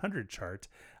 100 chart,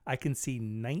 I can see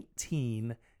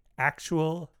 19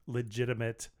 actual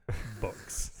legitimate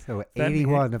books. So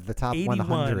 81 of the top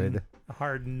 100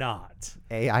 are not.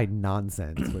 AI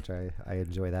nonsense, which I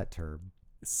enjoy that term.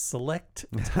 Select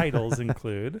titles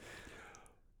include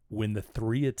When the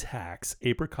Three Attacks,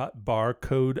 Apricot Bar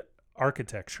Code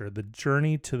Architecture, The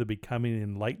Journey to the Becoming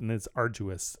Enlightened is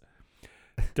Arduous.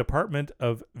 Department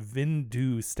of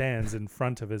Vindu stands in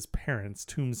front of his parents'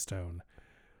 tombstone.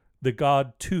 The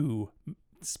god too,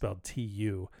 spelled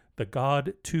T-U, the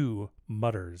god too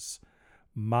mutters.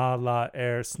 Ma la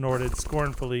air snorted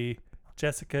scornfully.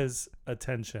 Jessica's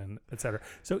attention, etc.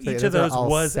 So each of those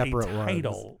was a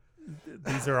title.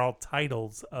 These are all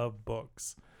titles of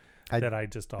books that I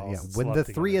just all When the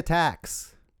together. three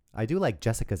attacks. I do like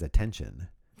Jessica's attention.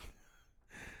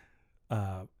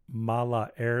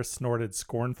 Mala air snorted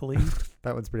scornfully.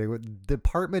 That one's pretty good.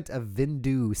 Department of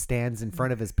Vindu stands in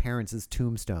front of his parents'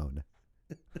 tombstone.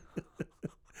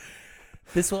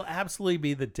 This will absolutely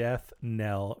be the death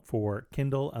knell for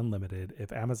Kindle Unlimited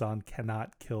if Amazon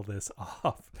cannot kill this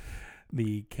off.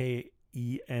 The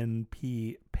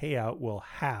KENP payout will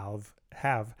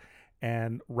have,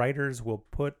 and writers will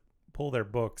pull their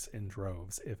books in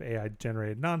droves. If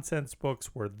AI-generated nonsense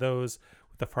books were those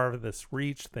with the farthest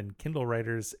reach, then Kindle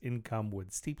writers' income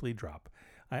would steeply drop.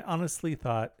 I honestly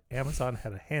thought Amazon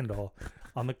had a handle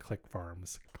on the click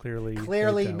farms.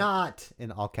 Clearly not, in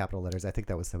all capital letters. I think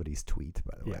that was somebody's tweet,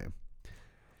 by the way.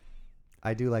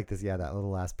 I do like this. Yeah, that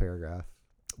little last paragraph.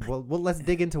 Well, let's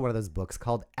dig into one of those books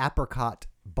called Apricot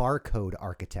Barcode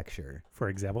Architecture. For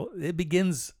example, it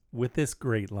begins with this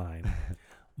great line.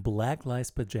 Black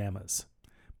lace pajamas.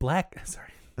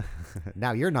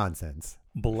 Now you're nonsense.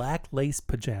 Black lace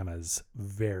pajamas.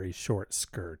 Very short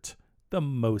skirt. The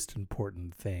most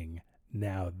important thing.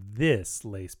 Now this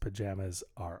lace pajamas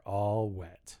are all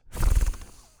wet.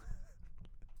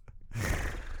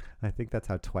 I think that's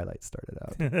how Twilight started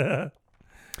out.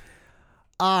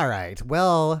 All right.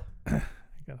 Well, I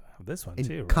gotta have this one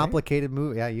too. Right? Complicated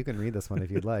movie. Yeah, you can read this one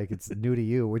if you'd like. It's new to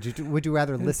you. Would you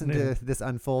rather listen to this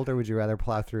unfold, or would you rather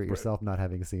plow through it yourself, not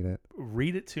having seen it?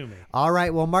 Read it to me. All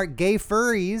right. Well, Mark, gay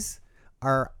furries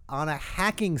are on a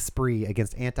hacking spree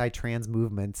against anti-trans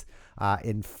movements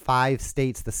in 5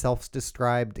 states. The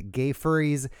self-described gay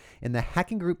furries in the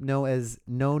hacking group known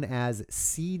as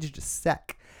Sieged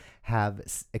Sec have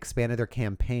expanded their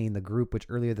campaign. The group, which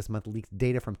earlier this month leaked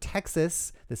data from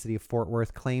Texas, the city of Fort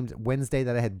Worth, claimed Wednesday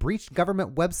that it had breached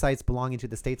government websites belonging to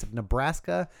the states of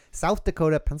Nebraska, South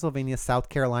Dakota, Pennsylvania, South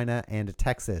Carolina, and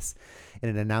Texas. In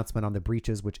an announcement on the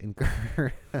breaches, which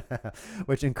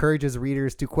encourages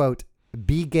readers to, quote,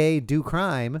 be gay, do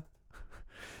crime,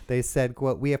 they said,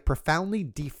 quote, we have profoundly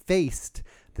defaced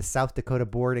the South Dakota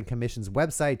Board and Commission's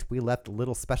website. We left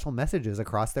little special messages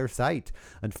across their site.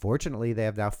 Unfortunately, they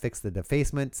have now fixed the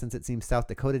defacement. Since it seems South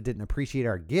Dakota didn't appreciate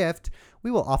our gift,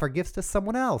 we will offer gifts to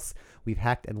someone else. We've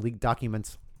hacked and leaked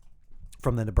documents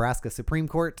from the Nebraska Supreme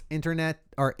Court, intranet,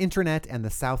 and the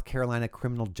South Carolina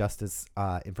Criminal Justice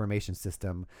Information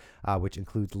System, which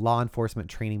includes law enforcement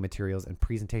training materials and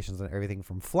presentations on everything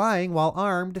from flying while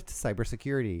armed to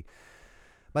cybersecurity.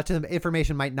 Much of the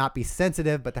information might not be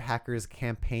sensitive, but the hackers'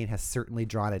 campaign has certainly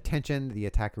drawn attention. The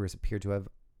attackers appear to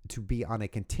be on a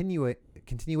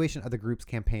continuation of the group's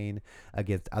campaign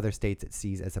against other states it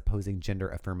sees as opposing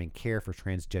gender-affirming care for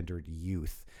transgendered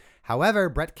youth. However,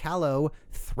 Brett Callow,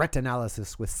 threat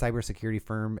analysis with cybersecurity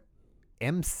firm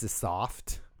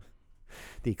Emsisoft,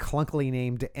 the clunkily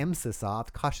named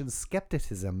Emsisoft, cautions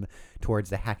skepticism towards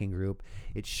the hacking group.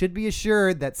 It should be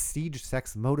assured that Siege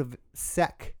Sec's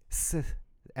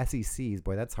SECs,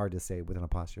 boy, that's hard to say with an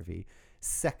apostrophe.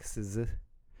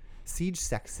 Siege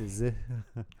Sex's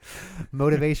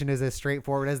motivation is as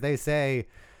straightforward as they say.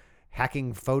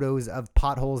 Hacking photos of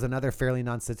potholes and other fairly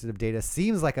non-sensitive data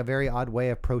seems like a very odd way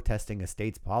of protesting a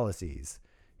state's policies,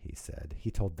 he said. He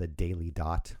told the Daily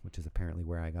Dot, which is apparently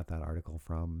where I got that article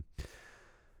from.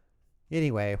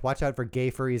 Anyway, watch out for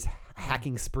gay furries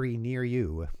hacking spree near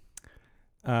you.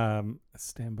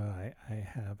 Stand by. I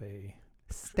have a...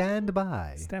 Stand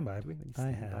by. Stand by.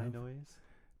 I have noise.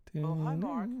 Oh, hi,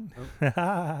 Mark.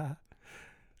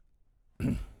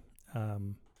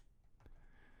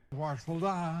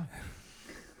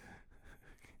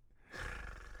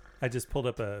 I just pulled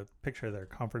up a picture of their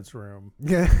conference room.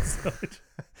 Yeah.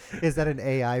 Is that an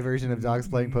AI version of dogs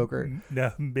playing poker?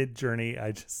 No, Mid-Journey.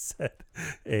 I just said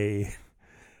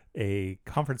a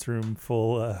conference room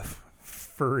full of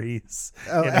furries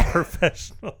and a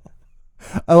professional.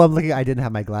 Oh, I'm looking. I didn't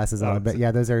have my glasses on, but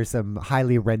yeah, those are some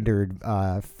highly rendered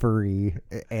furry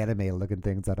anime looking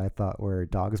things that I thought were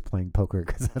dogs playing poker,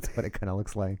 because that's what it kind of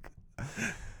looks like.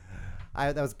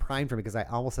 That was primed for me because I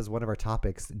almost, as one of our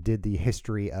topics, did the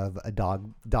history of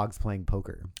dogs playing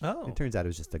poker. Oh, it turns out it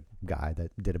was just a guy that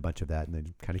did a bunch of that, and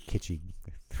then kind of kitschy.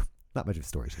 Not much of a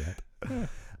story to that. Yeah.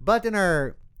 But in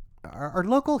our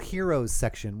local heroes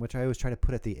section, which I always try to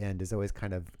put at the end, is always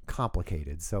kind of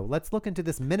complicated. So let's look into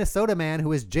this Minnesota man who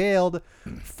was jailed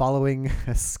following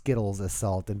a Skittles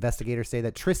assault. Investigators say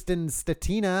that Tristan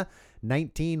Statina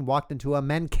 19, walked into a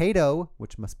Mankato,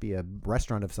 which must be a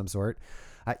restaurant of some sort,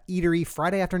 eatery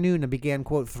Friday afternoon and began,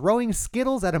 quote, throwing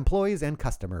Skittles at employees and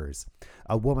customers.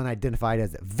 A woman identified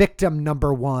as victim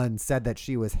number 1 said that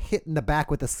she was hit in the back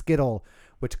with a Skittle,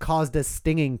 which caused a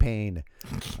stinging pain.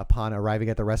 Upon arriving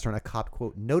at the restaurant, a cop,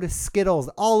 quote, noticed Skittles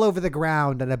all over the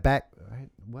ground and a bag.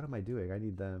 What am I doing? I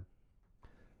need the...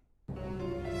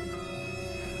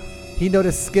 He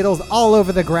noticed Skittles all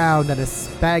over the ground and a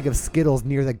bag of Skittles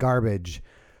near the garbage.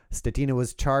 Stetina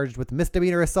was charged with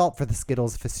misdemeanor assault for the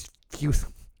Skittles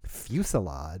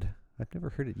fusillade. I've never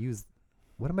heard it used.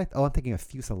 What am I? Oh, I'm thinking of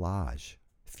fuselage.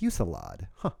 Fusillade.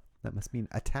 Huh. That must mean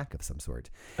attack of some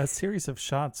sort. A series of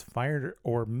shots fired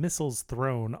or missiles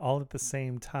thrown all at the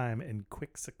same time in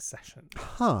quick succession.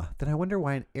 Huh. Then I wonder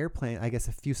why an airplane, I guess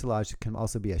a fuselage can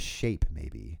also be a shape,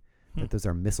 maybe. That those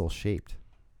are missile shaped.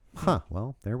 Huh.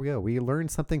 Well, there we go. We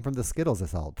learned something from the Skittles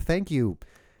assault. Thank you,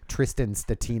 Tristan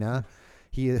Stetina.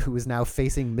 Who is now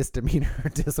facing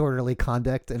misdemeanor disorderly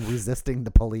conduct and resisting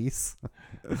the police.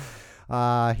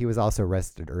 He was also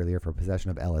arrested earlier for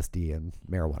possession of LSD and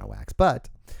marijuana wax. But,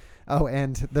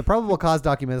 and the probable cause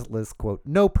document lists, quote,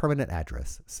 no permanent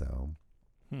address. So,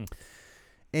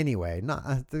 anyway,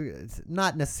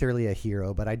 not necessarily a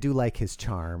hero, but I do like his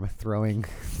charm, throwing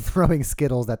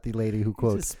Skittles at the lady who,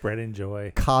 quote, just spreading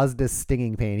joy, caused a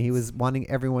stinging pain. He was wanting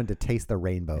everyone to taste the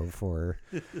rainbow for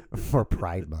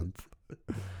Pride Month.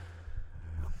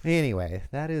 Anyway,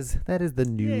 that is the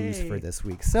news for this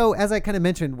week. So as I kind of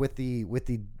mentioned with the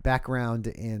background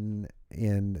in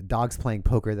dogs playing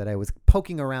poker, that I was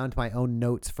poking around my own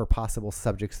notes for possible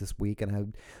subjects this week, and I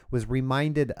was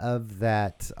reminded of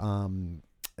that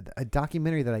a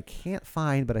documentary that I can't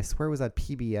find, but I swear it was on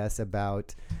PBS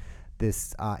about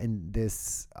this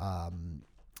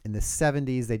in the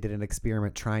 70s, they did an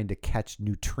experiment trying to catch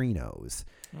neutrinos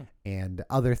and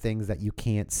other things that you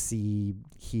can't see,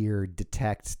 hear,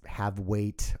 detect, have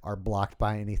weight, are blocked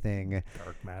by anything.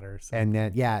 Dark matter. And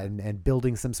then, and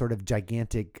building some sort of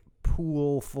gigantic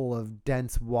pool full of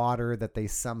dense water that they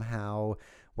somehow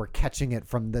were catching it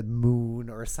from the moon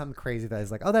or some crazy that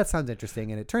is like, oh, that sounds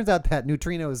interesting. And it turns out that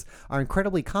neutrinos are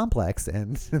incredibly complex,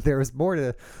 and there is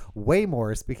way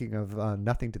more, speaking of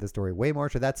nothing to the story, way more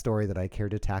to that story that I care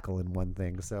to tackle in one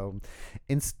thing. So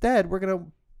instead, we're going to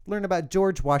learn about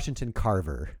George Washington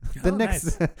Carver. The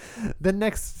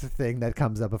next thing that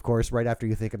comes up, of course, right after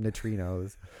you think of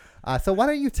neutrinos. So why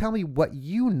don't you tell me what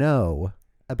you know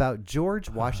about George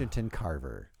Washington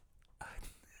Carver?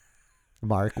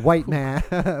 Mark, white man.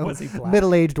 Was he black?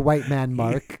 Middle-aged white man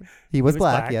Mark. He was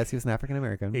black. black. Yes, he was an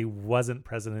African-American. He wasn't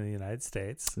president of the United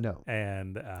States. No.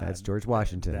 And that's George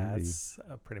Washington. That's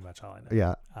pretty much all I know.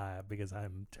 Yeah. Because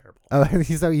I'm terrible. Oh,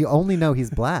 so you only know he's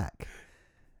black.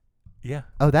 Yeah.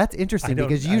 Oh, that's interesting,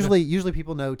 because usually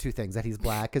people know two things: that he's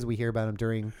black, because we hear about him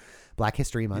during Black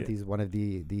History Month. Yeah. He's one of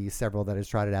the several that is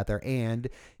trotted out there, and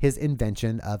his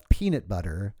invention of peanut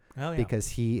butter, because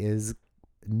he is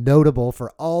notable for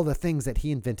all the things that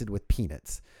he invented with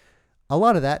peanuts. A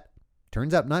lot of that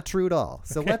turns out not true at all.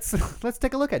 So let's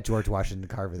take a look at George Washington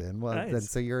Carver then. Well, nice. Then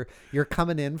so you're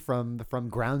coming in from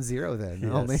ground zero then.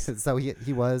 Yes. So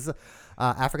he was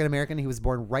African American. He was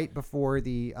born right before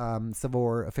the Civil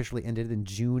War officially ended in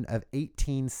June of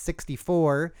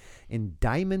 1864 in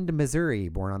Diamond, Missouri.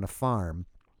 Born on a farm.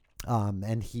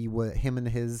 And him and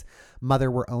his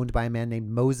mother were owned by a man named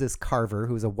Moses Carver,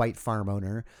 who was a white farm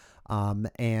owner.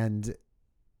 And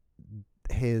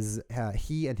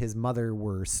he and his mother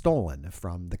were stolen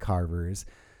from the Carvers.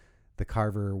 The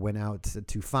Carver went out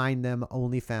to find them,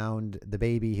 only found the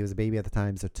baby. He was a baby at the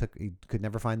time, so he could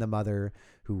never find the mother,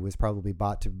 who was probably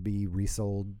bought to be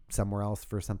resold somewhere else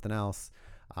for something else,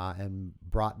 and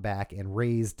brought back and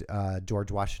raised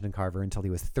George Washington Carver until he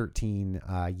was 13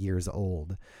 years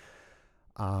old.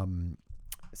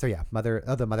 So yeah,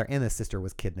 the mother and the sister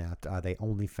was kidnapped. They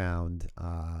only found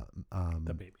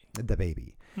the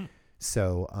baby.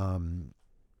 So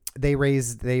they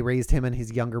raised him and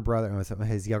his younger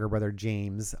brother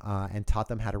James, and taught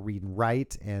them how to read and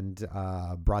write, and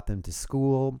brought them to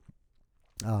school.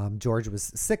 George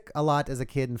was sick a lot as a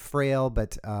kid and frail,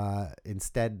 but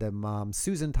instead the mom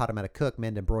Susan taught him how to cook,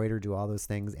 mend, embroider, do all those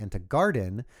things, and to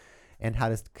garden, and how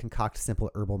to concoct simple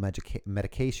herbal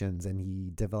medications. And he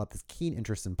developed this keen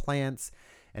interest in plants,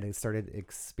 and he started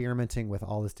experimenting with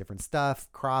all this different stuff,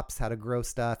 crops, how to grow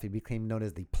stuff. He became known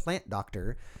as the plant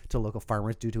doctor to local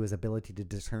farmers due to his ability to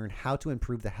discern how to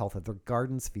improve the health of their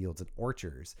gardens, fields, and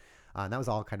orchards. And that was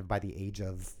all kind of by the age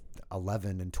of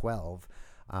 11 and 12.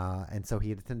 And so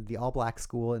he attended the all-black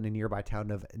school in a nearby town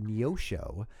of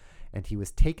Neosho. And he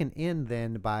was taken in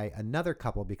then by another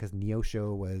couple, because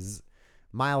Neosho was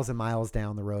miles and miles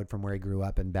down the road from where he grew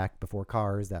up, and back before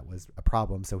cars, that was a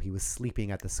problem. So he was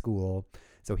sleeping at the school.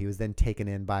 So he was then taken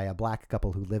in by a black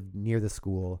couple who lived near the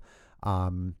school.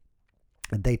 And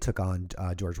they took on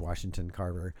George Washington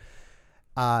Carver.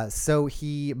 So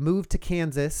he moved to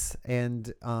Kansas,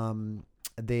 and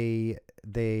they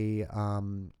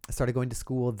started going to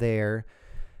school there.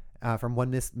 From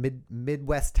one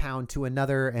Midwest town to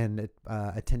another, and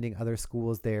attending other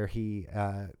schools there. He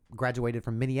graduated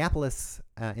from Minneapolis,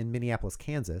 in Minneapolis,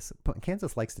 Kansas.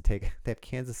 Kansas likes to they have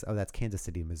Kansas. Oh, that's Kansas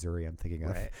City, Missouri. I'm thinking of.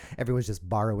 Right. Everyone's just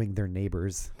borrowing their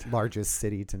neighbor's largest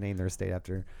city to name their state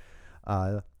after.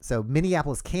 So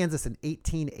Minneapolis, Kansas in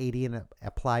 1880, and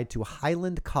applied to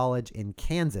Highland College in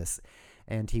Kansas.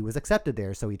 And he was accepted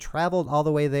there. So he traveled all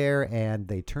the way there, and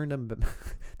they turned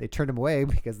him away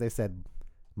because they said,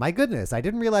 "My goodness, I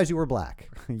didn't realize you were black.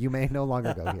 You may no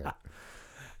longer go here."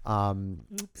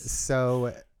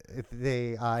 So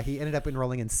he ended up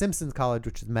enrolling in Simpson's College,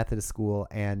 which is a Methodist school,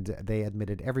 and they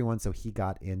admitted everyone. So he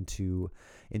got into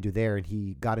there, and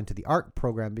he got into the art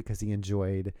program because he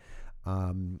enjoyed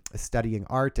studying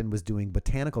art and was doing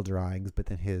botanical drawings. But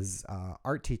then his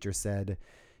art teacher said,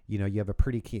 you have a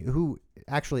pretty keen, who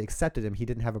actually accepted him. He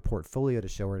didn't have a portfolio to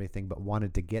show or anything, but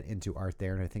wanted to get into art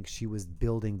there. And I think she was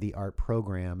building the art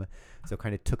program. So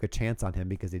kind of took a chance on him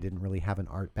because he didn't really have an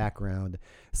art background,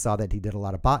 saw that he did a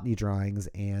lot of botany drawings,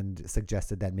 and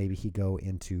suggested that maybe he go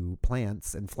into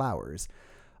plants and flowers.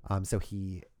 So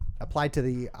he applied to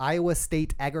the Iowa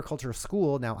State Agricultural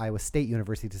School, now Iowa State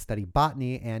University, to study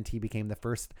botany. And he became the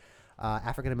first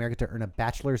African-American to earn a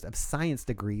Bachelor's of Science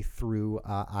degree through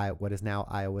what is now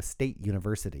Iowa State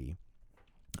University.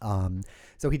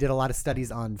 So he did a lot of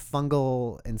studies on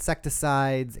fungal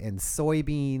insecticides and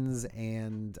soybeans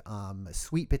and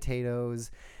sweet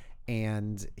potatoes.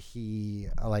 And he,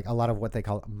 like a lot of what they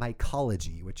call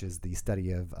mycology, which is the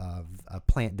study of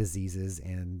plant diseases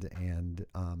and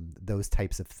those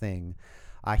types of thing.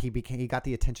 He got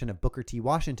the attention of Booker T.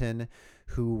 Washington,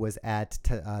 who was at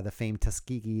the famed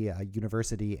Tuskegee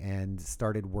University, and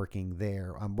started working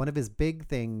there. One of his big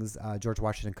things, George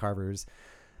Washington Carver's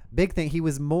big thing, he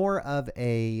was more of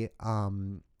a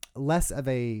less of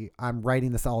a I'm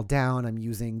writing this all down, I'm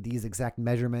using these exact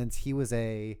measurements. He was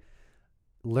a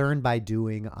learn by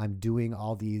doing. I'm doing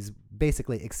all these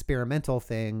basically experimental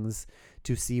things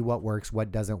to see what works,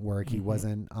 what doesn't work. He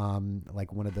wasn't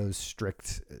like one of those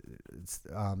strict,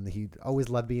 he always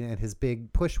loved being, and his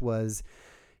big push was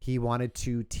he wanted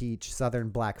to teach Southern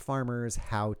black farmers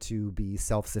how to be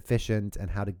self-sufficient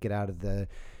and how to get out of the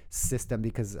system,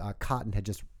 because cotton had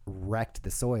just wrecked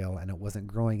the soil and it wasn't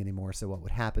growing anymore. So what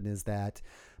would happen is that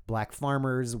black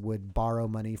farmers would borrow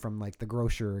money from like the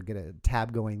grocer, get a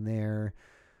tab going there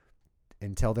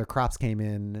until their crops came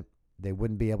in. They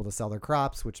wouldn't be able to sell their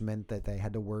crops, which meant that they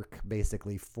had to work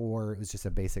basically it was just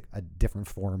a different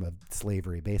form of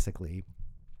slavery, basically.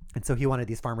 And so he wanted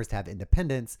these farmers to have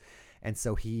independence. And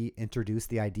so he introduced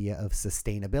the idea of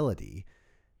sustainability,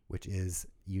 which is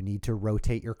you need to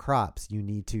rotate your crops. You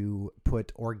need to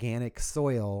put organic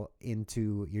soil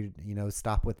into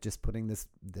stop with just putting this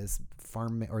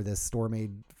farm or this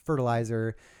store-made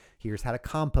fertilizer. Here's how to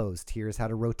compost. Here's how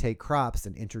to rotate crops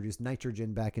and introduce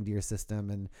nitrogen back into your system.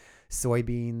 And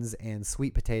soybeans and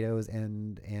sweet potatoes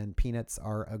and peanuts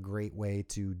are a great way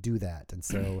to do that. And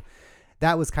so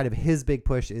that was kind of his big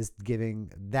push, is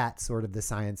giving that sort of the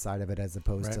science side of it, as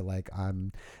opposed to like,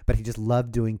 but he just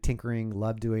loved doing tinkering,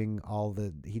 loved doing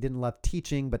he didn't love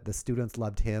teaching, but the students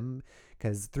loved him,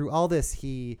 because through all this,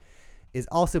 he is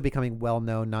also becoming well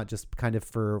known, not just kind of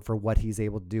for what he's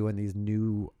able to do in these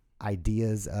new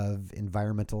ideas of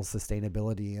environmental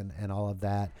sustainability and all of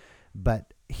that,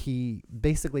 but he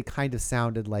basically kind of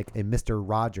sounded like a Mr.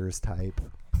 Rogers type.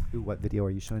 Ooh, what video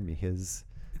are you showing me?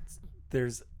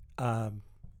 There's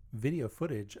video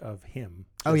footage of him.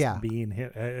 Oh yeah, being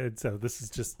him. So this is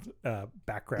just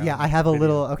background. Yeah, I have a video.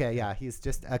 little. Okay, yeah, he's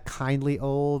just a kindly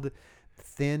old,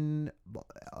 thin.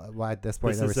 At this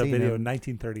point, this is a video in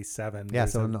 1937. Yeah,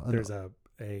 there's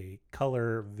a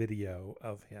color video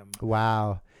of him.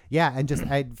 Wow. Yeah, and just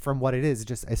from what it is,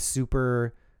 just a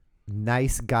super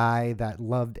nice guy that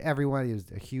loved everyone. He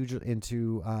was huge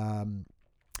into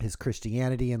his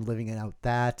Christianity and living out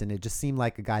that, and it just seemed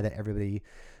like a guy that everybody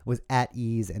was at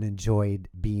ease and enjoyed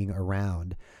being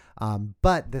around.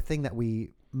 But the thing that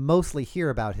we mostly hear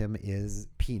about him is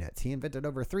peanuts. He invented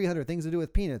over 300 things to do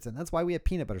with peanuts, and that's why we have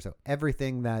peanut butter. So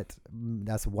everything that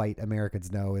us white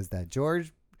Americans know is that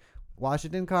George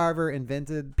Washington Carver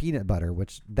invented peanut butter,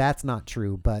 which that's not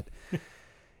true, but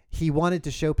he wanted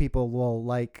to show people, well,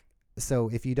 like, so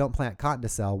if you don't plant cotton to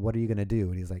sell, what are you going to do?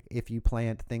 And he's like, if you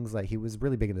plant things like, he was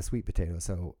really big into sweet potatoes.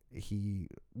 So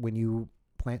when you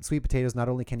plant sweet potatoes, not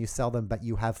only can you sell them, but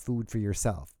you have food for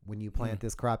yourself. When you plant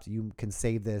this crop, you can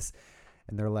save this.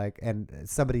 And they're like, and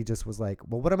somebody just was like,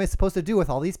 well, what am I supposed to do with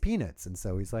all these peanuts? And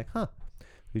so he's like,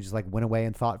 he just like went away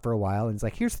and thought for a while. And he's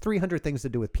like, here's 300 things to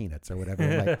do with peanuts or whatever.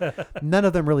 And like, none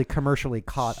of them really commercially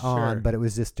caught on, but it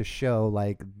was just to show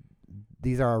like,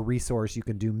 these are a resource you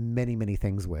can do many, many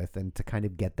things with, and to kind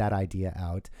of get that idea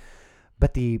out.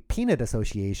 But the Peanut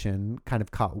Association kind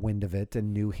of caught wind of it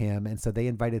and knew him. And so they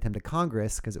invited him to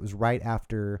Congress because it was right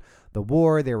after the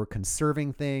war. They were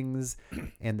conserving things,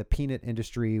 and the peanut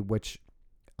industry, which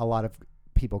a lot of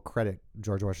people credit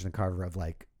George Washington Carver of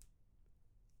like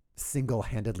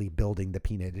single-handedly building the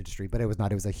peanut industry, but it was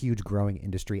not. It was a huge growing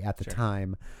industry at the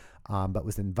time. But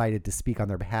was invited to speak on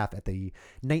their behalf at the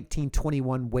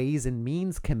 1921 Ways and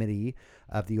Means Committee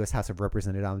of the U.S. House of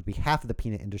Representatives on behalf of the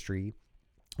peanut industry,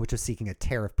 which was seeking a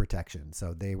tariff protection.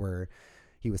 So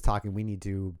he was talking, we need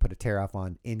to put a tariff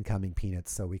on incoming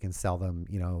peanuts so we can sell them,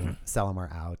 sell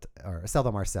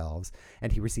them ourselves.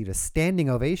 And he received a standing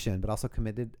ovation, but also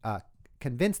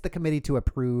convinced the committee to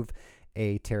approve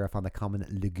a tariff on the common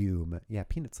legume. Yeah,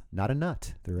 peanuts, not a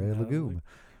nut. They're a legume.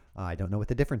 I don't know what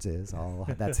the difference is.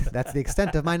 That's the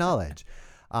extent of my knowledge.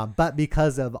 But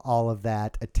because of all of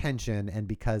that attention, and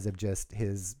because of just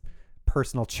his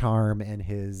personal charm and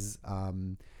his,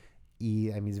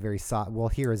 he's very soft. We'll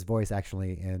hear his voice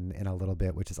actually in a little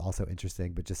bit, which is also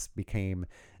interesting, but just became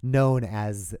known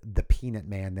as the Peanut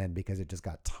Man then because it just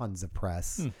got tons of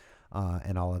press.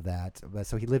 And all of that.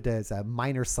 So he lived as a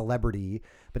minor celebrity,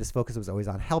 but his focus was always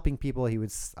on helping people. He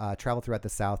would travel throughout the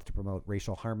South to promote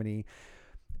racial harmony.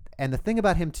 And the thing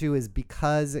about him too is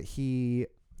because he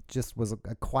just was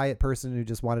a quiet person who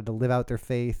just wanted to live out their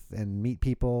faith and meet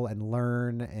people and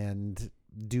learn and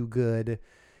do good,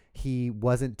 he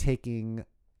wasn't taking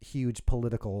huge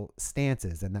political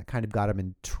stances. And that kind of got him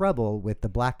in trouble with the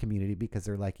black community because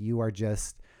they're like, you are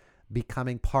just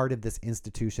becoming part of this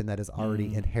institution that is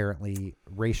already inherently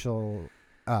racial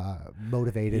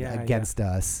motivated against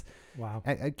us. Wow.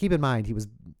 Keep in mind,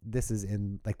 this is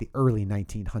in like the early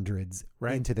 1900s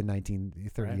into the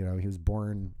 1930s. Right. He was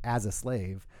born as a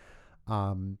slave.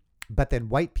 But then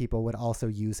white people would also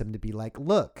use him to be like,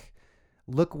 look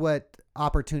what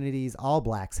opportunities all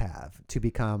blacks have to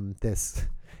become this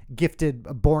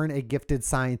born a gifted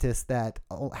scientist that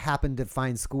happened to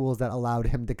find schools that allowed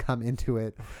him to come into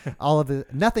it.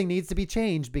 Nothing needs to be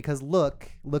changed because look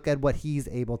at what he's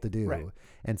able to do. Right.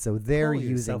 And so they're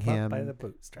using him by the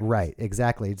bootstraps. Right.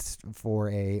 Exactly. It's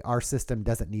our system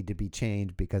doesn't need to be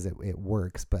changed because it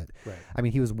works. But I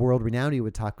mean, he was world renowned. He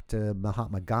would talk to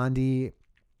Mahatma Gandhi,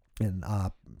 and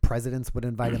presidents would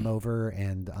invite him over.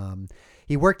 And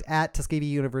he worked at Tuskegee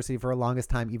University for the longest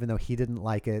time, even though he didn't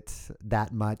like it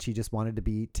that much. He just wanted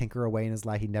to tinker away in his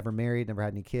life. He never married, never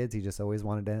had any kids. He just always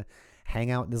wanted to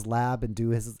hang out in his lab and do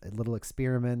his little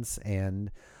experiments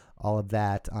and all of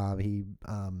that.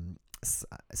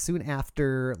 Soon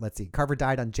after, Carver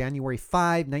died on January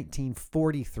 5,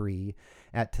 1943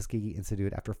 at Tuskegee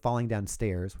Institute after falling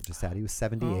downstairs, which is sad. He was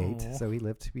 78, so he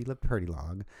lived pretty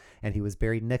long. And he was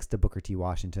buried next to Booker T.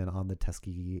 Washington on the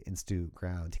Tuskegee Institute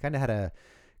grounds. He kind of had a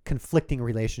conflicting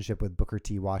relationship with Booker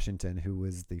T. Washington, who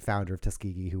was the founder of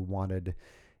Tuskegee, who wanted,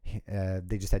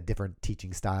 they just had different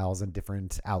teaching styles and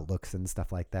different outlooks and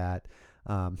stuff like that.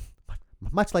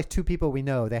 Much like two people we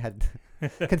know, they had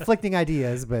conflicting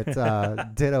ideas, but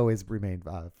did always remain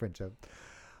friendship.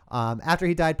 After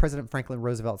he died, President Franklin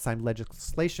Roosevelt signed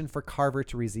legislation for Carver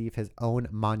to receive his own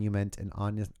monument, an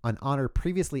honor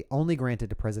previously only granted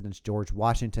to Presidents George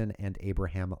Washington and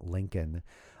Abraham Lincoln,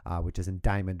 which is in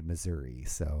Diamond, Missouri.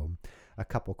 So a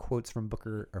couple quotes from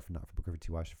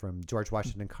from George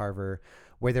Washington Carver: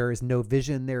 "Where there is no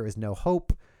vision, there is no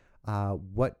hope."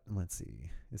 Let's see.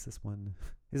 Is this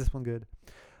one good?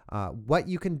 What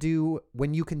you can do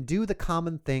when you can do the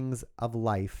common things of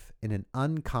life in an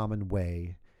uncommon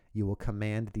way, you will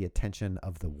command the attention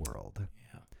of the world.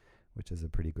 Yeah, which is a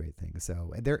pretty great thing.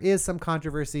 So there is some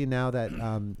controversy now that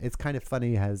it's kind of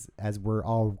funny as we're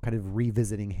all kind of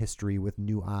revisiting history with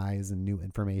new eyes and new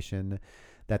information,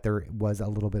 that there was a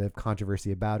little bit of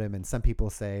controversy about him. And some people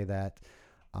say that,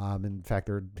 in fact,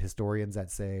 there are historians that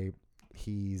say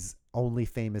he's only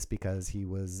famous because he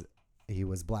was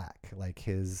black. Like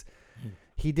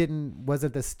he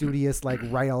wasn't the studious, like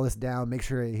write all this down, make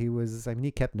sure he was, I mean,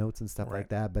 he kept notes and stuff like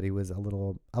that, but he was a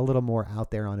little more out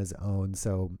there on his own.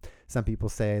 So some people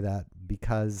say that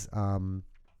because,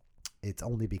 it's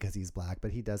only because he's black,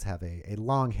 but he does have a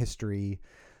long history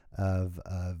of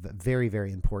very,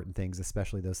 very important things,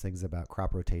 especially those things about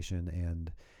crop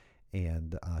rotation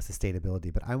and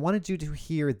sustainability. But I wanted you to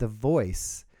hear the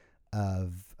voice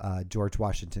of George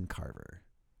Washington Carver.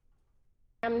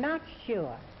 I'm not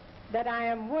sure that I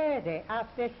am worthy of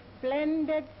this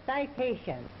splendid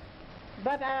citation,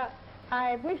 but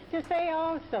I wish to say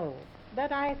also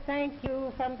that I thank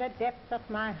you from the depths of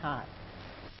my heart.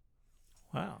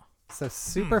 Wow. So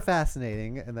super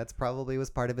fascinating, and that's probably was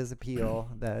part of his appeal.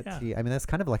 That that's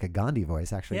kind of like a Gandhi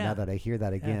voice, actually. Yeah. Now that I hear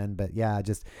that again, but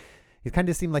just he kind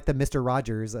of seemed like the Mr.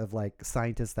 Rogers of like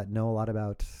scientists that know a lot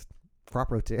about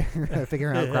crop rotation,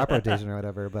 figuring out crop rotation or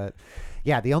whatever. But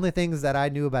the only things that I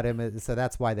knew about him is, so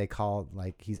that's why they call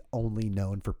like he's only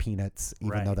known for peanuts,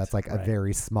 even though that's like a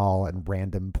very small and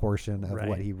random portion of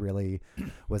what he really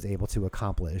was able to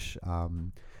accomplish.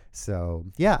 So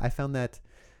I found that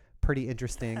pretty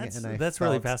interesting. That's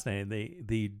really fascinating.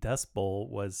 The Dust Bowl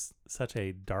was such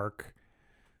a dark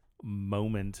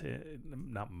moment,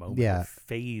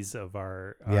 phase of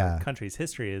our country's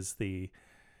history. Is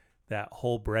that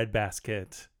whole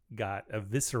breadbasket got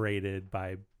eviscerated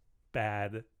by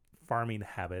bad farming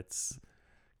habits,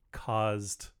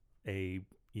 caused a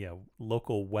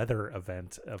local weather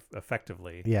event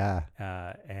effectively.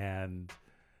 And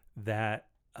that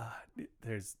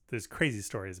there's crazy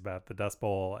stories about the Dust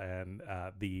Bowl and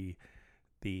the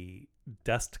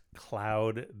dust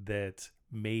cloud that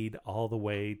made all the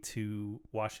way to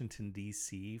Washington,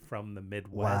 D.C. from the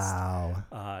Midwest.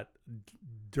 Wow.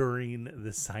 During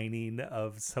the signing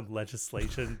of some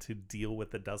legislation to deal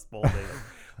with the Dust Bowl.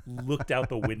 They looked out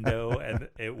the window and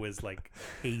it was like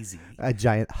hazy. A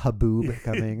giant haboob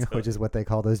coming, which is what they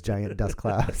call those giant dust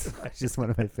clouds. It's just one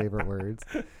of my favorite words.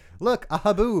 Look, a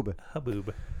haboob.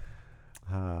 Haboob.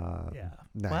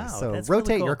 Nice. Wow, so that's rotate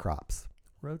really cool. your crops.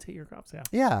 Rotate your crops,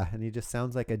 Yeah, and he just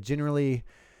sounds like a generally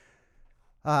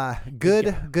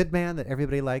good man that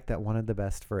everybody liked, that wanted the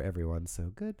best for everyone.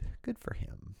 So good for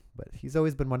him. But he's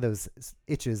always been one of those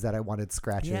itches that I wanted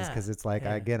scratches, because it's like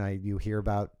you hear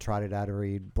about trotted out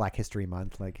every Black History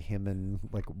Month, like him and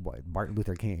like Martin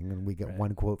Luther King, and we get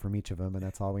one quote from each of them, and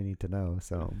that's all we need to know.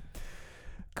 So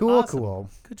cool.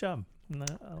 Good job. Good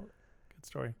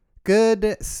story.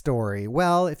 Good story.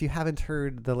 Well, if you haven't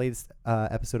heard the latest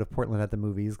episode of Portland at the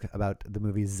Movies about the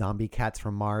movie Zombie Cats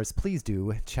from Mars, please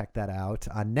do check that out.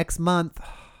 Next month,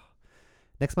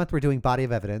 we're doing Body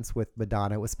of Evidence with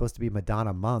Madonna. It was supposed to be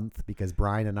Madonna month because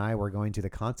Brian and I were going to the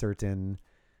concert in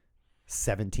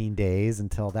 17 days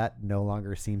until that no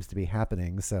longer seems to be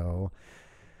happening. So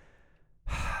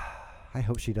I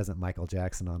hope she doesn't Michael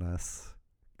Jackson on us,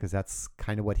 because that's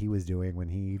kind of what he was doing when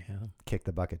he kicked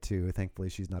the bucket too. Thankfully,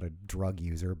 she's not a drug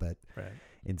user, but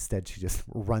instead she just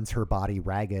runs her body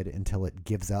ragged until it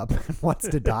gives up and wants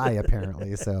to die,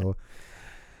 apparently. So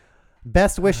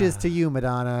best wishes to you,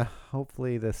 Madonna.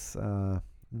 Hopefully this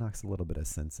knocks a little bit of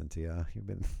sense into you. You've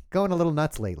been going a little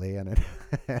nuts lately, and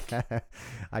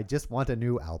I just want a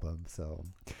new album. So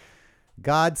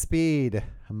Godspeed,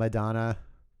 Madonna.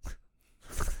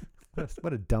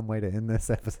 What a dumb way to end this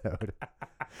episode.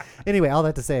 Anyway, all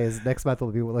that to say is next month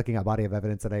we'll be looking at Body of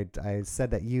Evidence, and I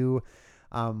said that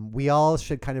we all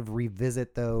should kind of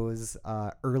revisit those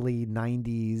early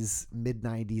 90s, mid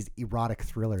 90s erotic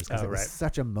thrillers, because it was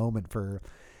such a moment for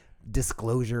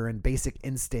Disclosure and Basic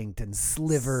Instinct and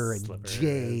Sliver and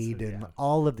Jade and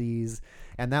all of these.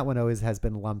 And that one always has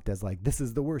been lumped as like, this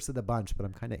is the worst of the bunch, but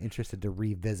I'm kind of interested to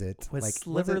revisit. Was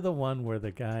Sliver the one where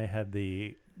the guy had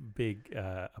the big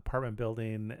apartment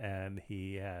building and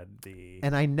he had the...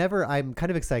 And I'm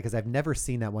kind of excited because I've never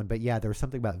seen that one, but there was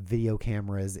something about video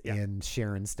cameras in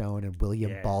Sharon Stone and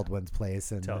William Baldwin's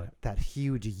place, and that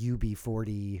huge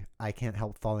UB40 I Can't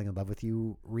Help Falling in Love with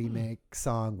You remake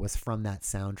song was from that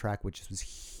soundtrack, which was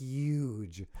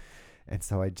huge. And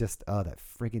so I just, that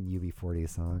friggin' UB40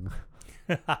 song.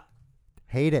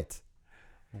 Hate it.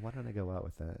 Well, why don't I go out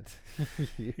with that?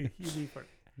 UB40.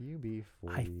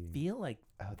 I feel like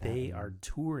they are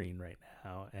touring right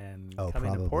now and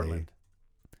coming to Portland.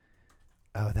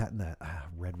 Oh, that and that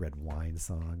Red Wine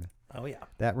song. Oh yeah,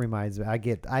 that reminds me. I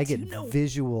get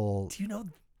visual. Do you know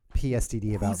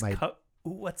PSTD about my?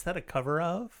 What's that a cover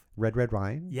of? Red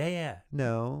Wine. Yeah.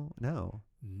 No.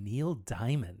 Neil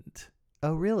Diamond.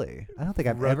 Oh really? I don't think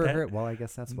I've ever heard. Well, I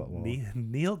guess that's what.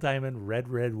 Neil Diamond.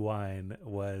 Red Wine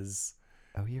was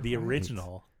the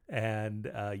original. And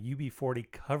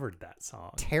UB40 covered that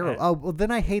song. Terrible. Well,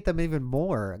 then I hate them even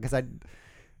more because that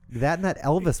and that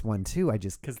Elvis one too. I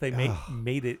just because they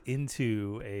made it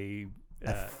into a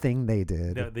thing they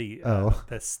did.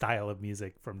 The style of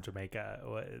music from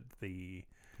Jamaica.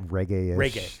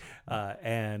 reggae-ish.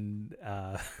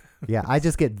 Reggae. Yeah, I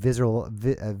just get visceral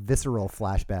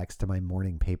flashbacks to my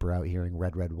morning paper out hearing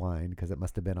Red Red Wine because it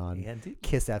must have been on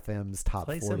Kiss FM's Top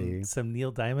play 40. Some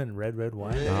Neil Diamond, Red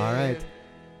Wine. All right.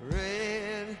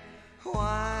 Red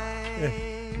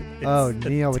wine.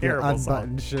 Neil with your terrible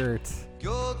unbuttoned shirt.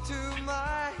 Go to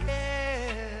my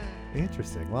head.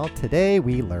 Interesting. Well, today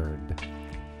we learned.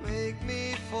 Make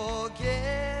me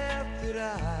forget that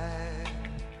I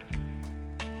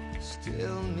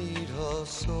still need her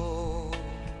so.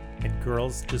 And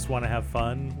Girls Just Want to Have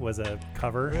Fun was a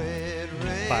cover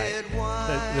by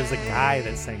there's a guy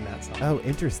that sang that song. Oh,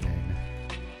 interesting.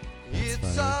 That's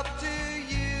It's funny. up to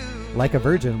you. Like a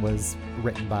Virgin was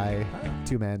written by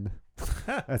two men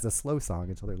as a slow song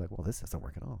until they're like, well, this doesn't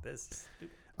work at all. This is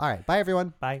stupid. All right. Bye,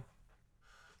 everyone. Bye.